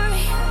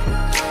glory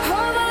of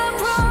all our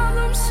problems.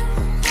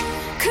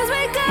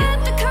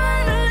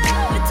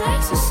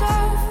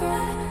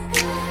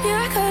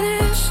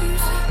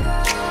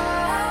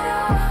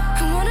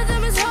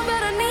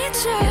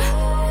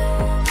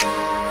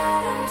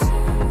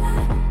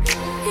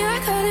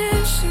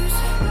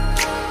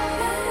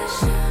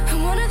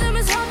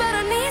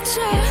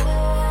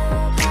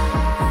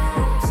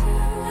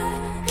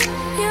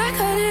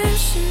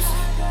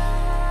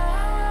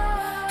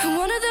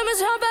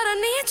 promise how bad I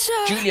need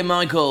you. Julia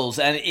Michaels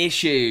and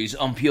Issues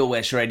on Pure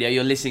West Radio.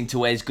 You're listening to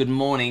Wes. Good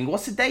morning.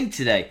 What's the day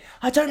today?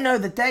 I don't know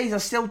the days.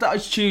 It's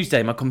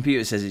Tuesday. My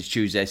computer says it's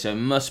Tuesday, so it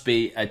must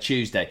be a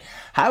Tuesday.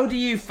 How do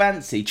you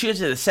fancy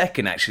Tuesday the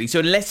 2nd, actually? So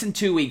in less than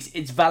 2 weeks,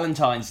 it's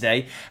Valentine's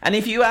Day. And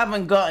if you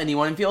haven't got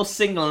anyone, if you're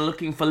single and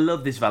looking for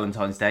love this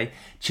Valentine's Day,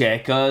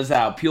 check us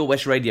out. Pure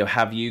West Radio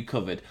have you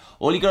covered.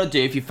 All you got to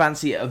do, if you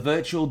fancy a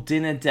virtual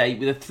dinner date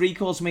with a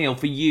 3-course meal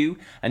for you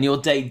and your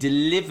date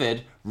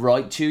delivered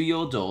right to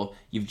your door,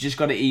 you've just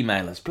got to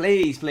email us.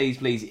 Please, please,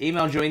 please,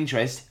 email your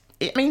interest.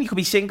 I mean, you could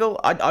be single.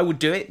 I would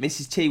do it.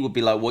 Mrs. T would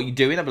be like, "What are you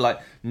doing?" I'd be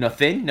like,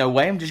 "Nothing. No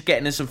way. I'm just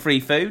getting her some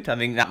free food." I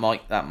think that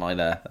might.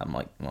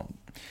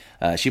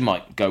 She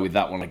might go with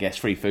that one, I guess.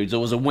 Free food's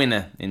always a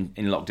winner in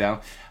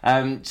lockdown.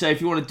 So if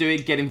you want to do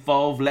it, get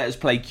involved. Let us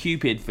play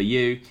Cupid for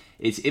you.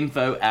 It's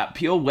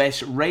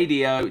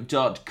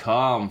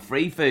info@purewestradio.com.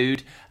 Free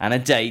food and a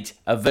date,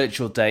 a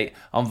virtual date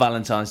on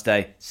Valentine's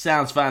Day.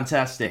 Sounds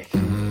fantastic.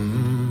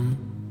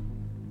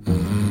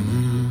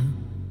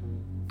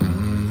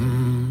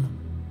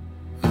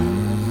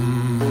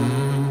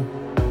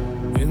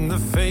 In the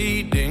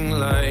fading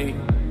light,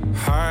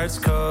 hearts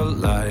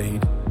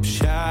collide.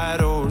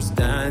 Shadows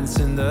dance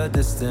in the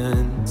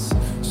distance.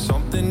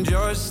 Something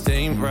just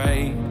ain't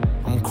right.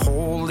 I'm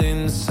cold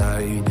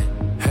inside.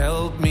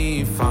 Help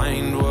me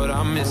find what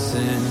I'm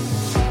missing.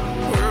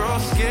 We're all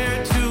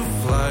scared to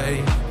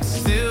fly,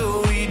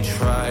 still we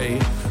try.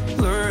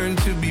 Learn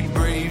to be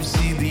brave,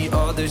 see the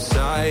other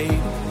side.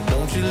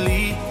 Won't you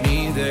lead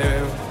me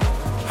there?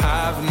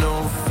 Have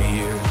no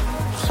fear.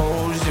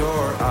 Close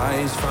your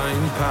eyes,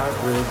 find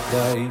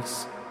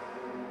paradise.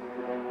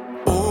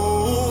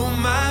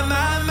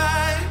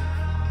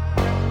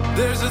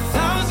 There's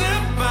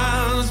 1,000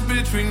 miles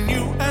between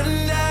you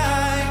and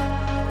I.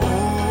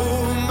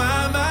 Oh,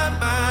 my, my,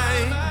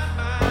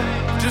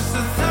 my. Just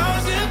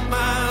 1,000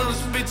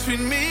 miles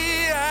between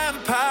me and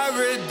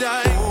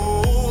paradise.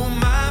 Oh,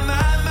 my,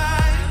 my,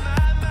 my.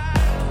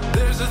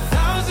 There's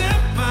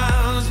 1,000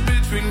 miles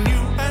between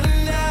you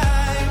and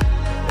I.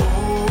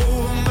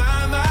 Oh,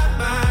 my, my,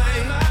 my.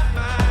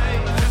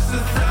 Just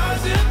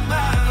 1,000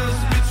 miles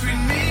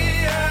between me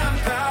and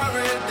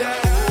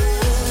paradise.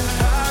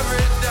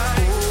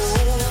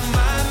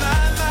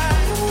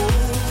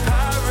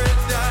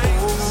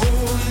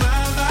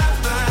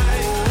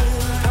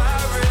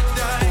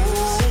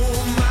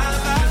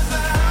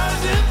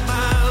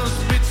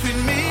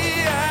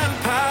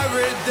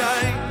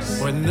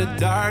 The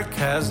dark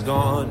has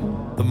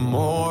gone, the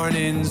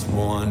morning's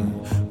won.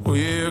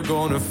 We're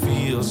gonna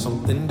feel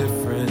something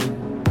different.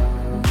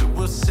 It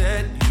will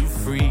set you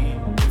free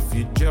if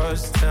you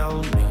just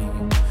tell me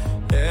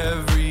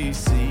every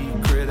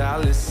secret I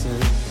listen.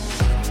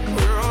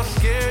 We're all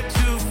scared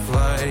to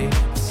fly,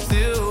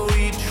 still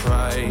we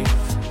try.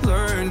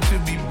 Learn to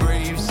be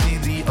brave, see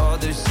the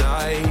other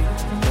side.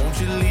 Won't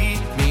you lead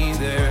me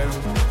there?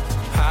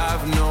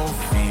 Have no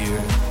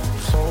fear.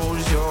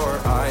 Close your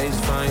eyes,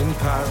 find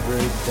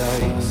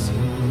paradise,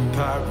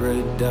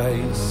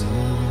 paradise,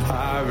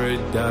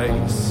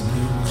 paradise.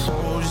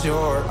 Close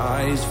your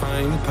eyes,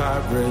 find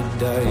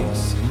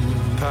paradise,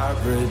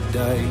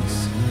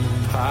 paradise,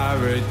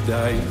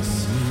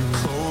 paradise.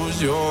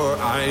 Close your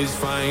eyes,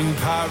 find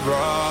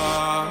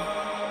paradise.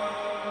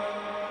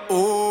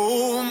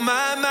 Oh,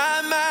 my,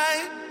 my,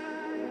 my.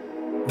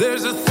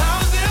 There's 1,000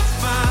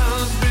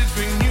 miles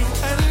between you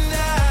and I.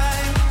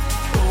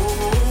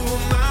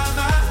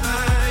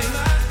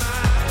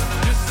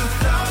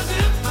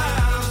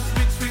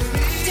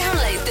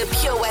 The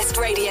Pure West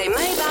Radio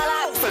mobile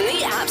app from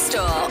the App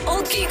Store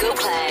or Google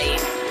Play.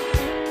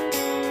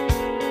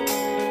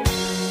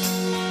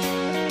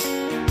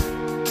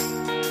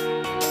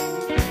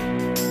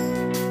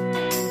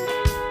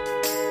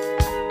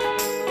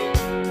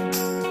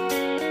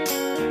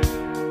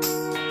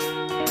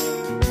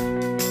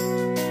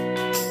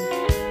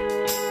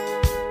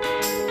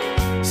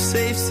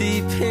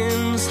 Safety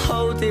pins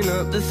holding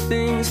up the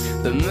things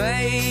that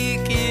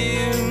make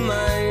you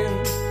mine.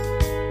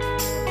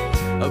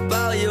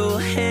 About your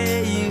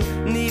hair, you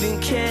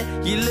needn't care.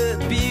 You look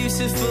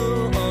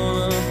beautiful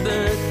all of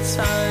the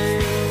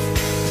time.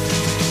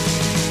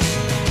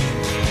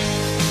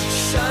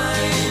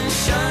 Shine,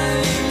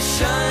 shine,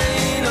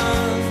 shine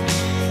on.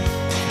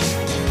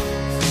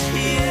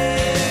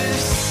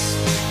 Yes,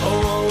 oh,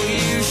 won't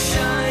you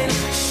shine,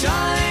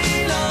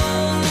 shine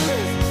on.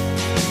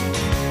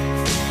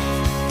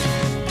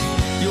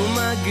 Your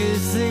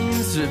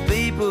magazines with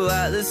people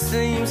at the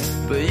seams,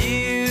 but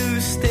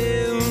you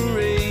still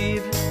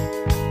read.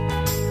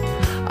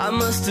 I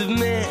must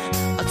admit,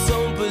 I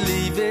don't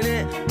believe in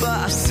it, but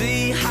I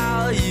see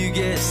how you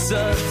get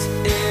sucked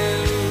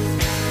in.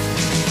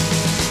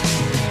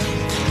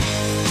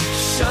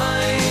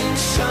 Shine,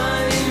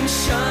 shine,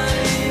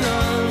 shine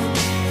on.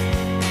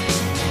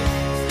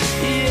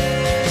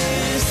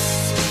 Yes,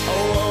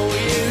 oh, won't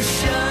you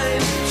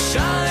shine,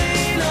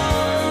 shine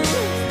on.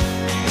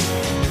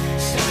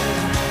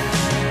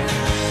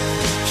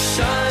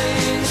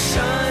 Shine,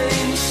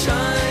 shine,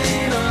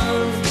 shine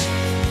on.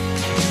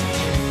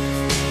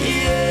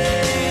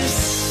 Yes,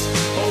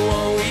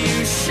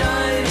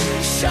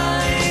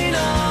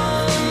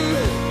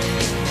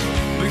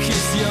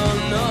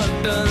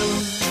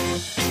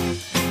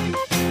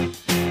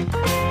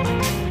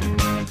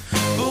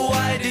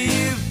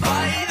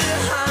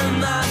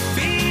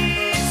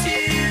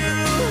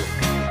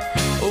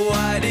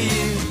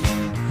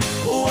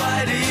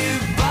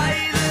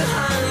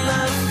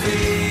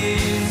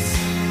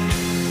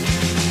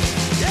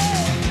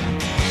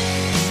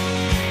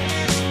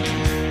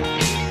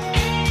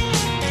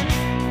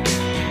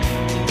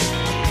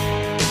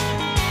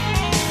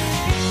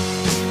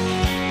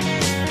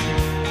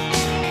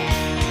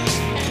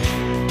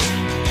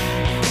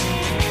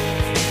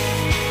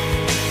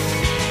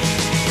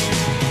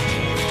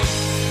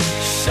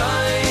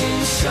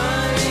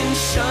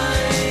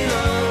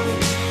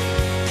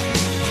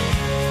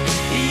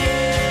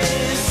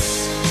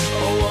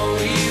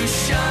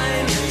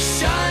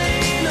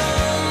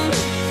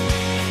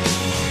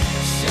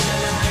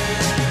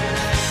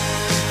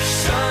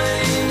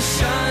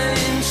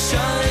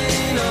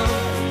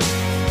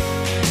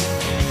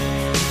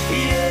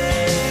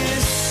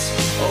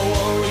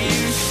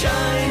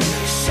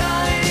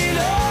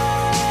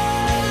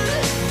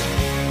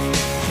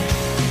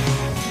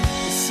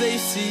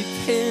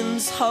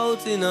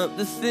 counting up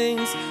the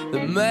things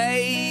that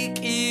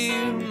make you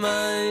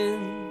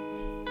mine.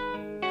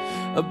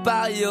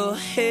 About your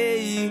hair,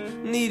 you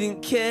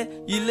needn't care.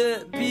 You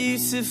look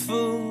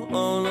beautiful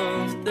all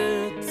of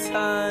the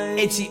time.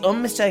 It's the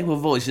unmistakable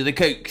voice of the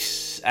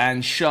Kooks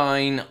and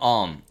Shine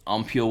On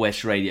Pure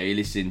West Radio. You're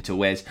listening to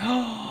Wes.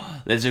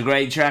 There's a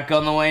great track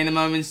on the way in a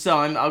moment's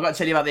time. I've got to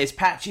tell you about this.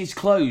 Patch is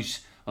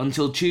closed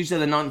until Tuesday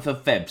the 9th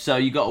of Feb, so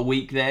you got a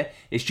week there.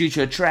 It's due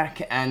to a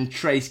track and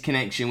trace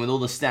connection with all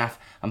the staff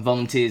and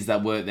volunteers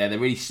that work there. They're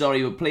really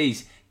sorry, but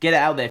please get it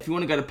out there. If you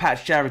want to go to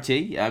Patch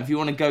Charity, if you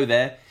want to go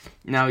there,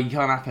 no, it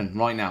can't happen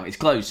right now. It's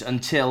closed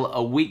until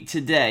a week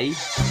today.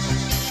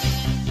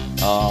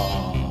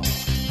 Oh.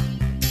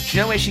 Do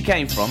you know where she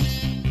came from?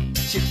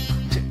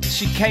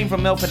 She came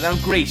from Milford,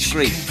 Greece. She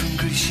came from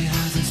Greece, she had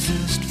a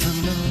thirst for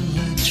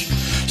knowledge.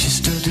 She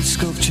studied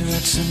sculpture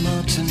at St.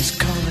 Martin's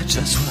College.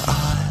 That's where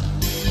I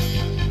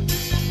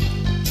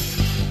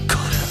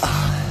caught her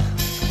eye.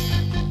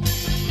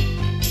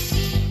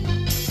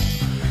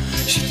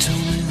 She told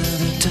me that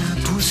her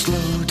dad was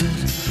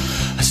loaded.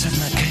 I said, in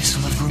that case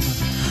I'll have rum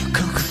and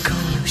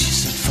Coca-Cola. She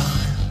said,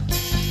 fine.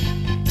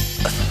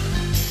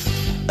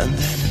 And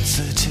then in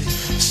 30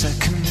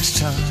 seconds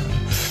time,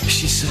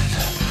 she said,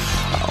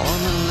 I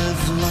wanna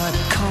live like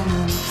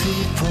common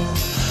people.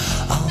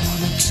 I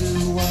wanna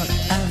do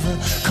whatever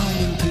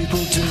common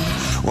people do.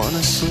 Wanna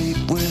sleep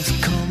with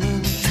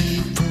common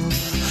people.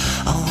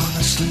 I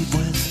wanna sleep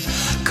with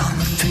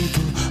common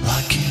people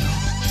like you.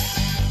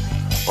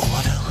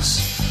 What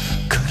else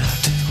could I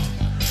do?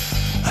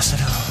 I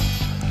said,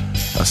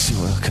 I'll see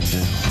what I can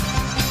do.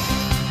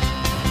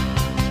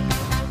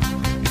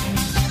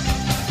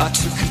 I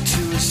took her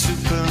to a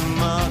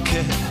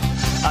supermarket.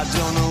 I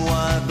don't know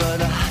why, but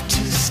I had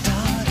to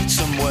start it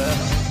somewhere.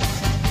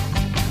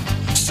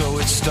 So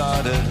it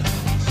started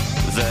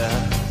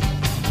there.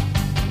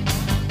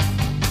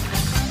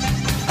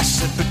 I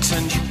said,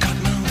 pretend you got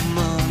no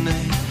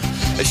money.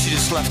 And she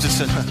just laughed and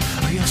said, oh,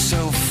 you're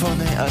so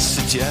funny. I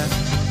said, yeah.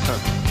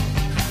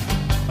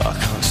 I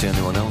can't see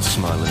anyone else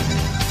smiling.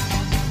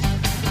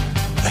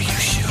 Are you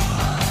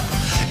sure?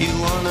 You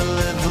wanna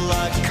live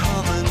like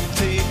common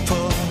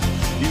people.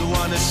 You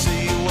wanna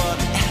see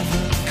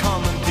whatever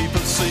common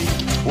people see.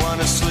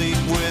 Wanna sleep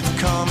with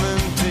common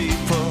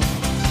people.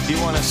 You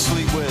wanna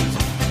sleep with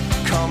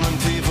common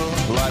people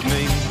like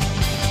me.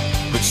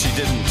 But she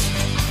didn't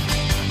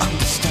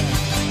understand.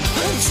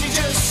 And she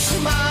just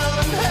smiled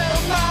and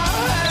held my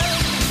hand.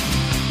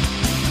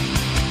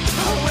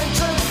 I went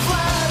to the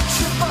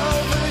flagship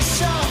barber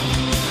shop.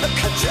 I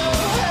cut your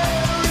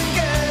hair and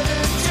get a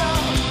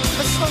job.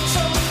 I smoke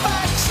some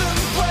facts and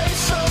play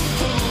some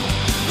pool.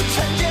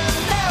 Pretend you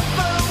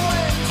never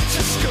went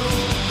to school.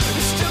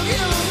 Still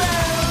you'll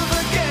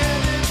never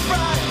get it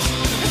right.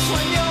 It's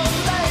when you're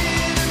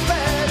laid in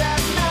bed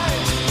at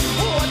night,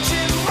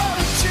 watching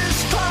roaches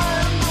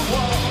climb the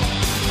wall.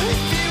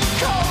 If you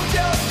called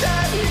your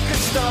dad, he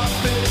could stop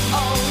it.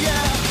 Oh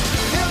yeah.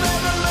 You'll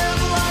never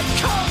live like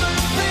common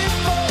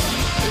people.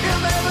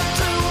 You'll never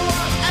do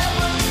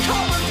whatever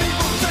common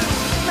people do.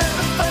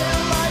 Never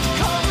fail like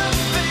common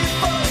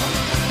people.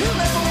 You'll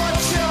never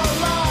watch your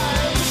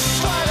lives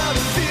slide out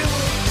of view.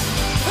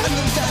 And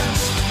then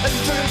dance and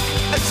drink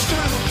and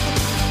stew.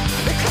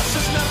 Because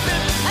there's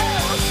nothing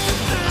else to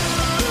do.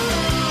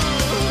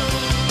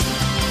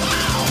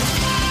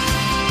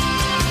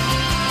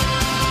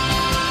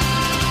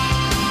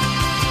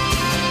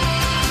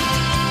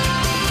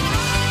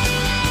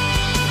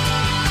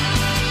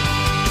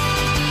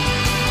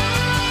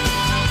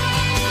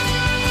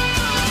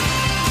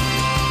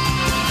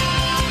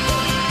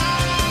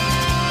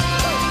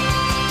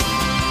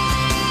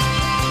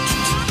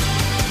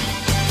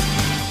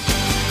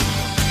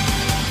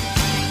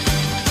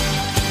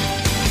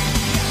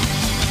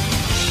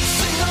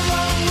 Sing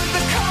along with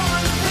the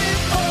common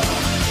people.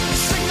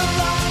 Sing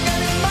along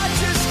and it might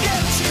just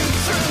get you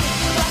through.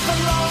 Laugh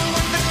along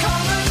with the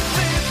common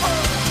people.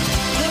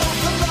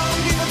 Laugh along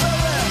even though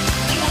they're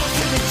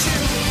laughing at you.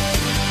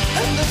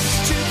 And the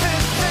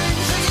stupid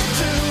things that you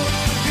do.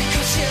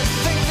 Because you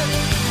think that,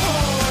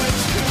 oh,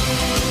 it's cool.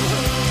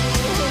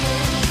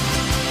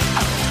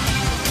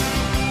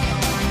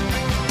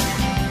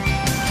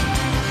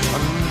 I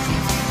live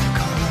with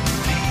common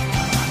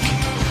people like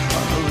you. I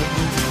live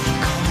with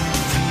common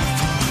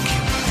people like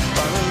you. I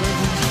live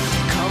with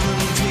common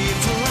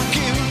people like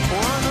you.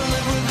 Wanna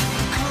live with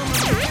common.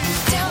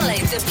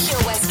 Download the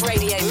Pure West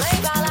Radio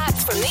mobile app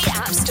from the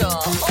App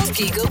Store or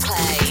Google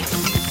Play.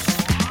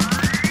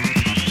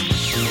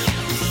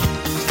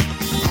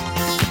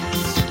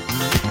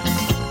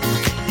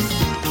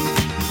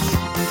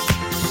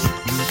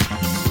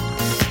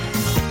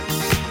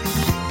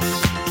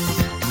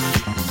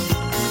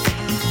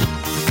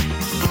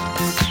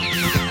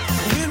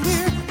 When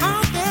we're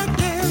out there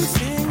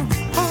dancing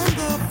on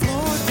the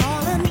floor,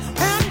 darling,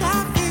 and I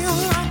feel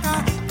like I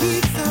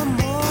need some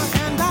more,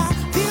 and I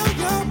feel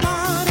your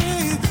body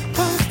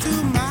close to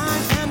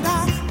mine, and I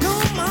know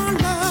my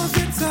love,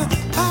 it's a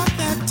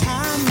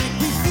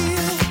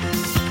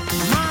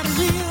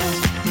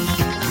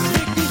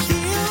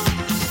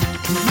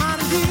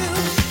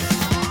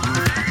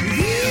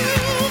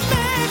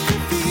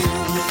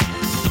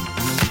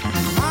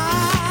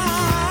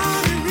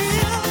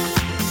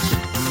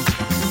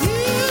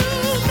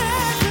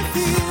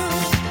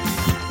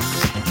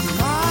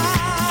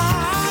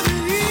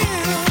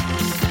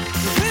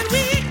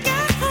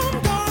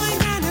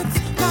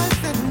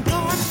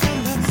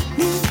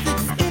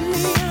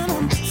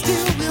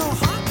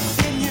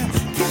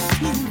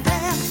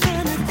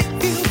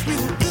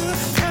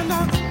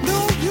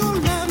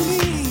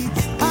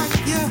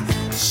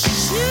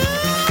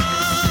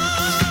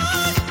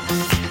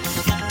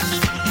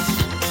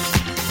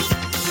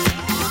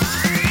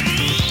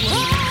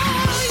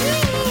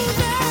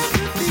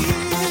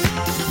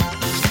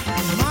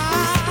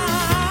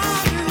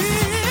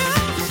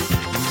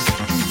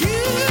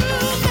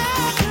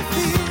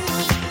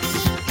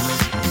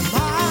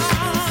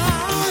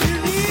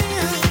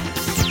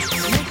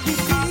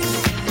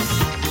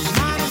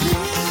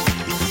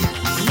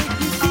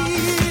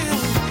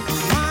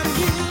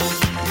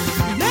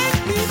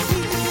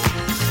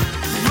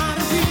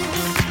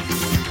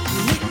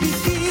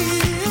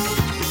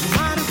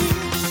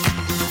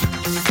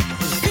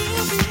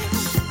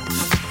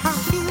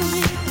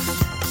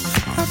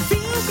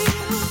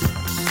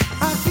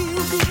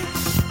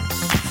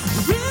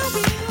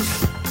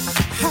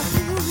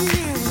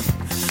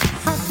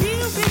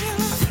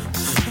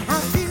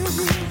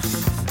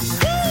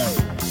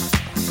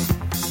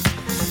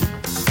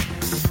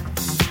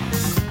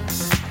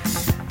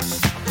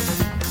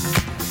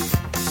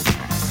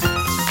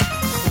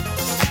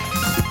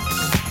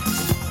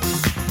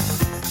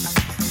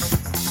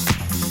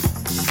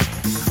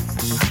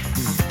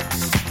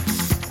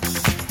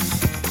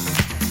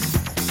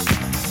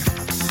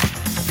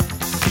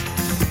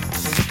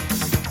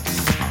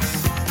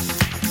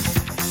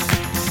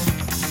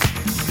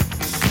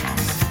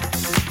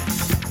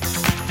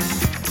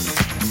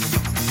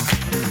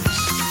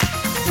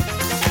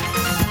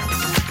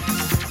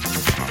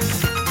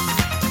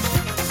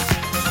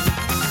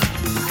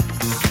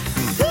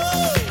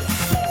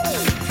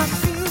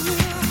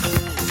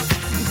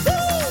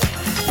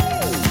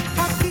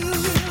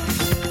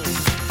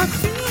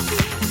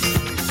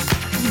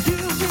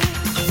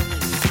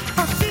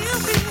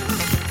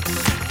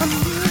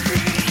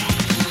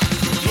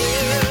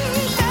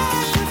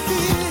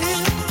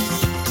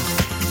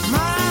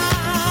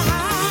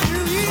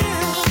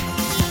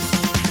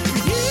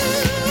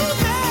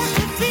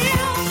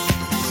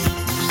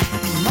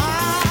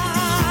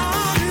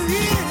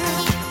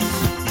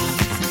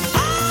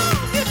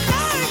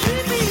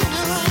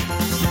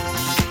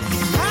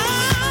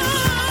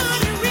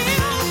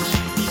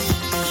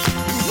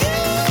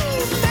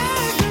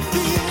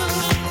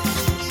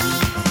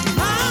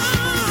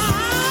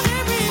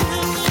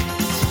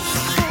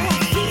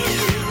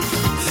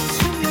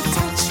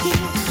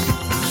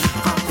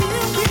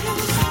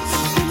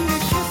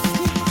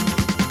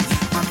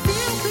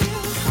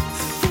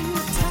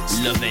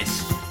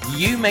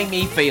You Make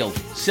Me Feel,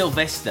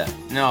 Sylvester.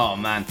 Oh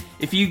man,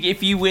 if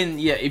you win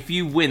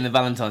the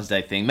Valentine's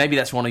Day thing, maybe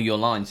that's one of your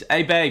lines.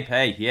 Hey babe,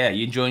 hey, yeah,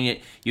 you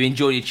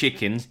enjoy your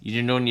chickens, you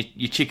enjoy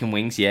your chicken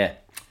wings, yeah.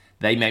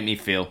 They make me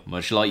feel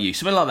much like you.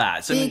 Something like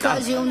that.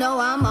 Because you know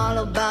I'm all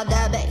about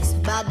that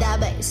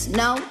bass,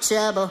 no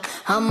trouble.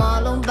 I'm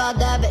all about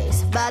that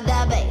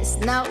bass,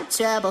 no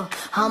trouble.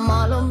 I'm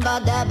all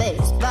about that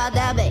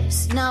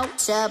bass, no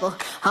trouble.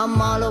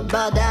 I'm all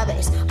about that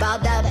bass,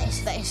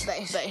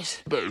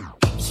 bass.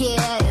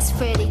 Yeah, it's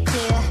pretty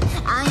clear.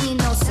 I ain't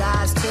no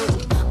size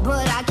 2,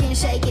 but I can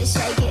shake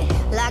it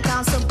like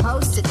I'm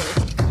supposed to do.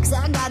 Cause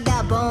I got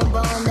that boom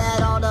boom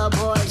that all the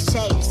boys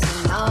chase.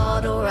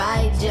 All the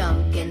right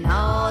junk in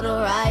all the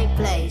right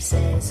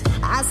places.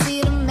 I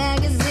see the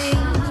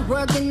magazines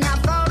working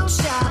out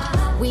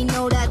Photoshop. We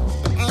know that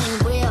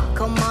ain't real.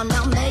 Come on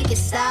now, make it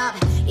stop.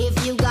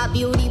 If you got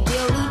beauty,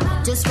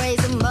 just raise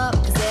them up.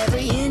 Cause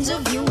every inch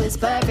of you is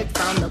perfect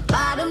from the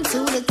bottom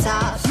to the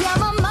top. Yeah,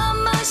 my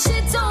mama, she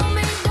told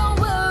me don't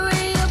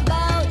worry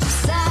about your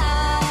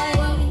size.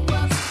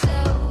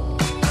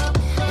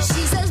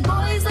 She says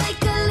boys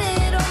like a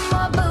little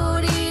more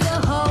booty to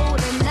hold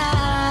at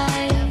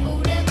night.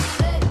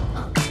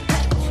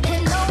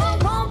 And no, I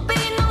won't be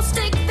no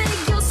stick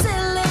figure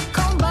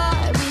silicone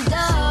Barbie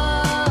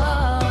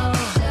doll.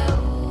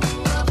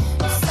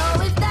 So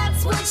if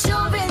that's what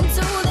you're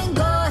into, then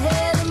go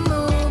ahead and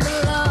move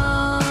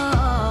along.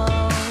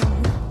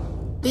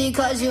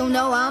 Because you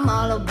know I'm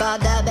all about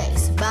that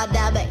bass,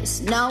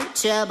 no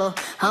trouble.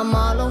 I'm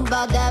all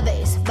about that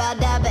bass,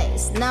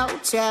 no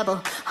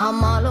trouble.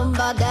 I'm all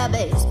about that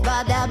bass,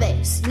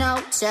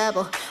 no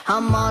trouble.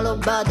 I'm all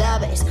about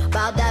that bass.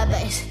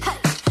 Hey,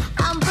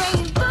 I'm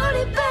bringing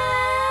booty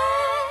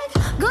back.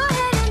 Go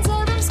ahead and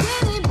tell them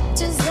skinny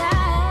bitches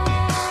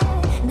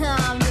that. No,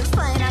 I'm just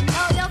playing. I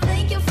know y'all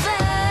think you're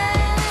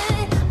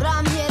fat, but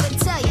I'm here to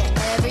tell you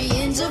every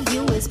inch of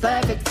you is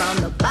perfect from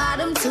the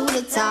bottom to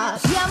the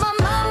top. Yeah, my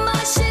mama,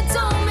 she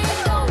told me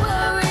don't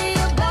worry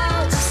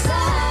about your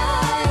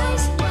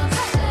size.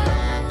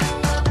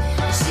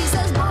 She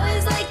says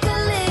boys like a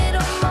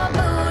little more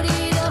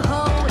booty to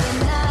hold at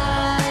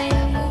night.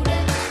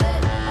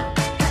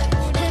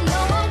 And no,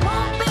 I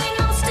won't be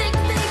no stick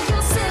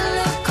figure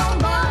silicone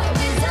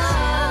Barbie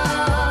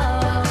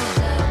doll.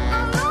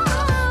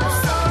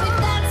 So if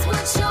that's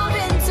what you're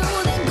into,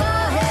 then go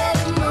ahead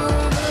and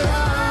move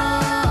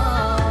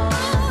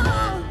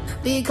along.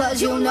 Because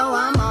you know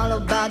I'm all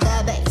about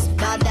that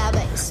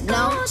bass,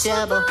 no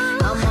trouble.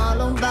 I'm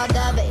all about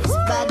that bass,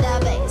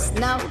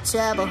 no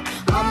trouble.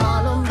 I'm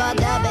all about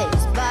that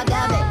bass,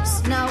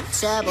 no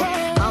trouble.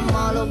 I'm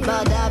all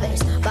about that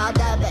bass,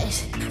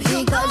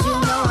 because you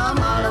know I'm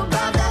all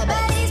about that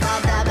bass,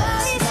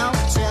 no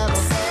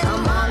trouble.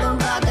 I'm all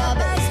about that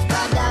bass,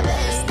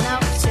 no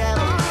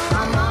trouble.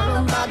 I'm all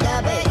about that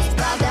bass,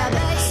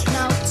 no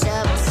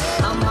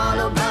trouble. I'm all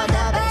about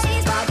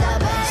that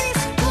bass,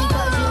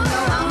 because you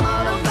know I'm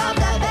all about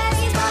that bass,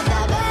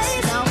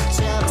 no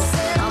trouble.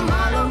 I'm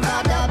all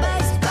about that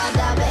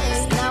bass,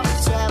 no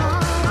trouble.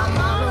 I'm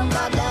all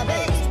about that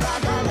bass.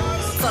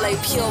 Follow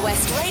Pure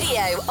West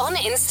Radio on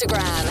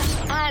Instagram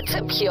at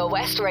Pure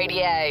West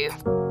Radio.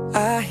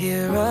 I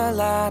hear a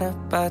lot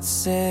about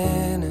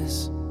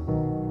sinners.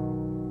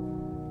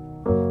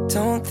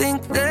 Don't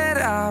think that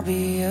I'll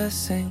be a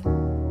saint,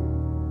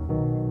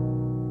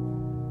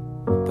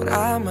 but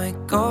I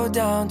might go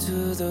down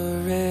to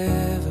the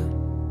river.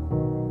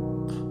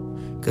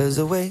 Cause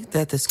the way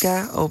that the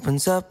sky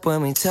opens up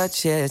when we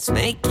touch it, it's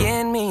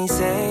making me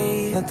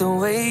say that the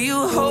way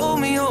you hold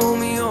me, hold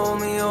me,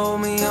 hold me,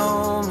 hold me,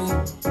 hold me,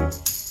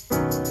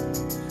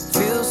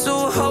 feel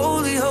so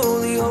holy,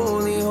 holy,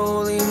 holy,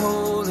 holy,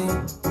 holy.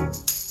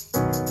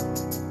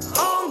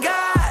 Oh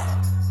God,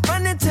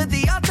 running to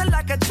the altar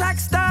like a track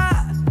star.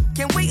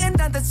 Can't wait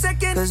another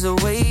second. Cause the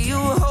way you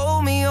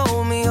hold me,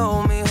 hold me,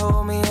 hold me,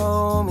 hold me,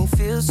 hold me,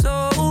 feel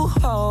so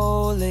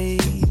holy.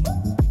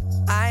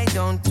 I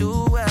don't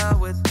do well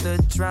with the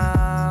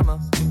drama,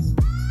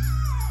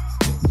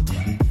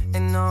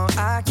 and no,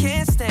 I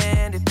can't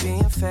stand it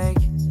being fake.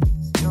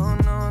 No,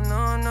 no,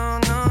 no, no,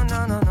 no,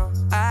 no, no, no.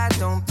 I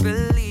don't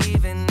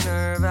believe in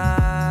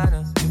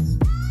Nirvana,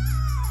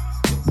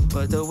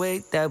 but the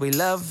way that we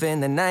love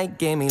in the night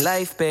gave me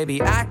life,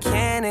 baby. I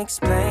can't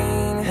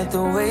explain it.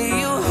 The way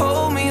you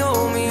hold me,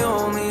 hold me,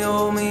 hold me,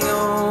 hold me,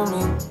 hold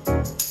me,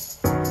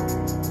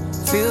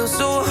 feel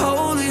so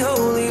holy,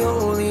 holy,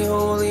 holy,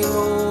 holy,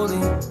 holy.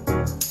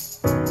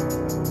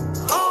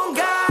 Oh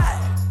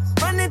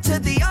God, running to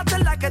the altar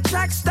like a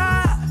track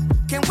star.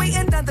 Can't wait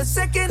another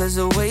second. Cause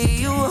the way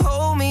you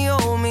hold me,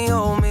 hold me,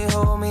 hold me,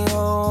 hold me,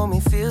 hold me,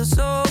 feel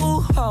so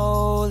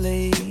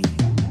holy.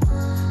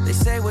 They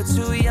say we're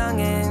too young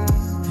and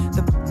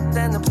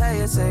then the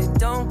players say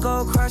don't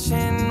go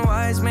crushing.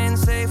 Wise men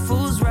say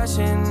fools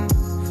rushing,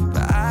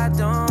 but I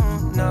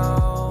don't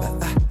know.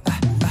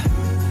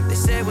 They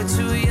say we're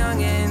too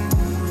young and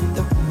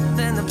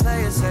then the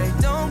players say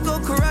don't go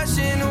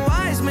crushing.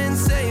 Wise men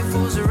say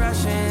fools are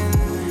rushing,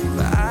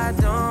 but I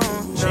don't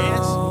know.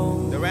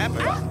 Chance, the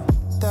rapper.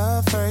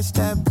 The first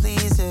step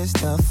pleases is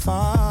the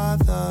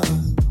father.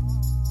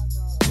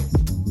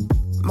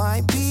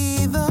 Might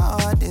be the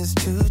hardest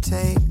to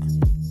take.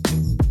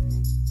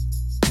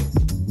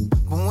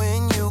 But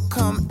when you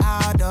come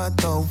out of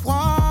the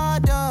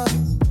water,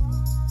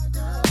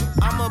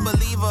 I'm a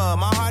believer,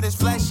 my heart is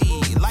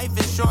fleshy. Life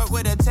is short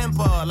with a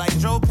temper, like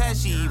Joe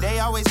Pesci. They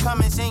always come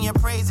and sing your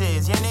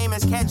praises, your name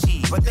is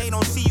catchy. But they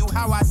don't see you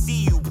how I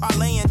see you,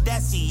 Parlay and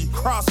Desi.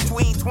 Cross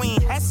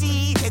tween,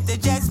 Hesse. Hit the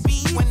jet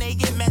speed, when they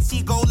get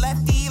messy, go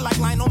lefty, like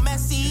Lionel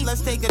Messi.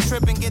 Let's take a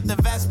trip and get the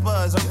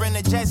Vespas, or rent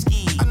a jet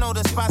ski. I know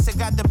the spots that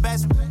got the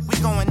best, we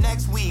going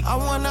next week. I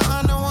wanna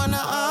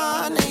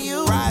honor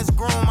you. Rise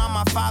groom, I'm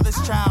my father's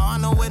child. I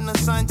know when the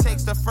son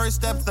takes the first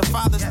step, the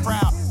father's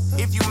proud.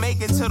 If you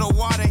make it to the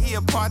water,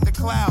 he'll part the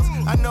clouds.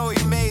 I know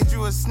he made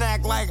you a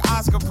snack like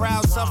Oscar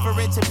Proud. Suffer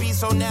it to be,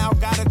 so now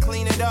gotta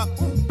clean it up.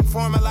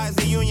 Formalize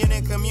the union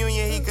and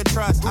communion he could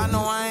trust. I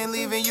know I ain't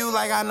leaving you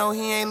like I know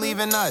he ain't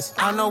leaving us.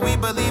 I know we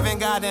believe in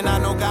God and I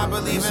know God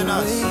believes in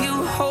us.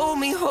 You hold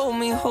me, hold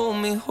me, hold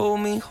me, hold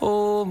me,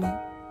 hold me.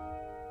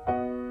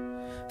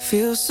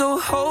 Feel so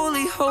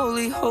holy,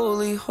 holy,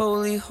 holy,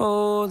 holy,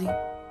 holy.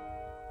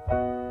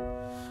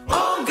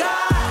 Oh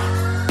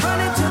God,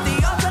 running to the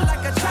altar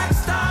like a track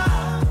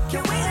star.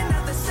 Can wait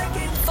another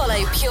second.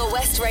 Follow Pure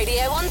West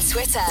Radio on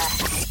Twitter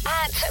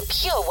at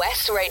Pure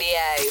West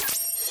Radio.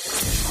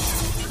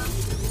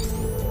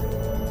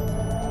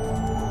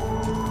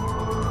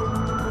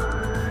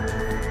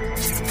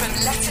 From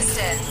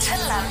Letterston to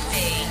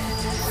Lampy.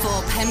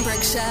 For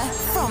Pembrokeshire,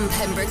 from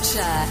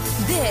Pembrokeshire,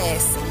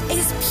 this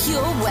is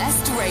Pure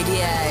West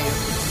Radio.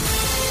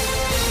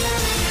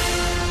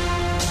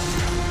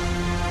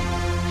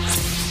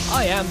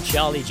 I am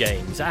Charlie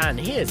James, and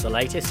here's the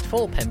latest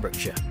for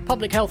Pembrokeshire.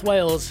 Public Health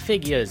Wales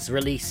figures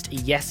released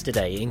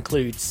yesterday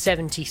include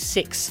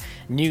 76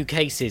 new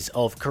cases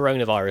of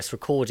coronavirus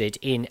recorded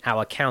in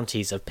our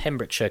counties of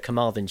Pembrokeshire,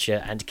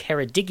 Carmarthenshire and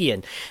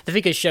Ceredigion. The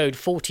figures showed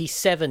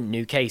 47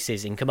 new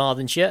cases in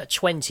Carmarthenshire,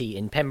 20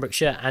 in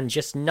Pembrokeshire and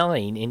just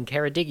 9 in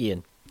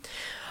Ceredigion.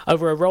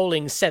 Over a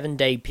rolling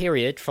 7-day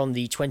period from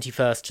the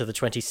 21st to the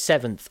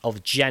 27th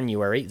of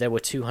January, there were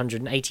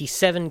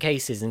 287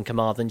 cases in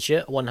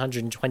Carmarthenshire,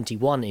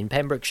 121 in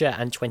Pembrokeshire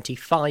and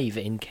 25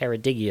 in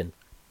Ceredigion.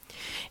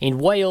 In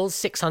Wales,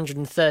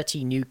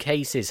 630 new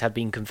cases have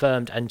been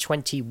confirmed and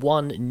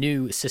 21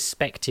 new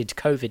suspected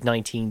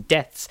COVID-19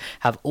 deaths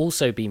have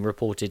also been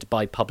reported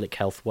by Public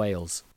Health Wales.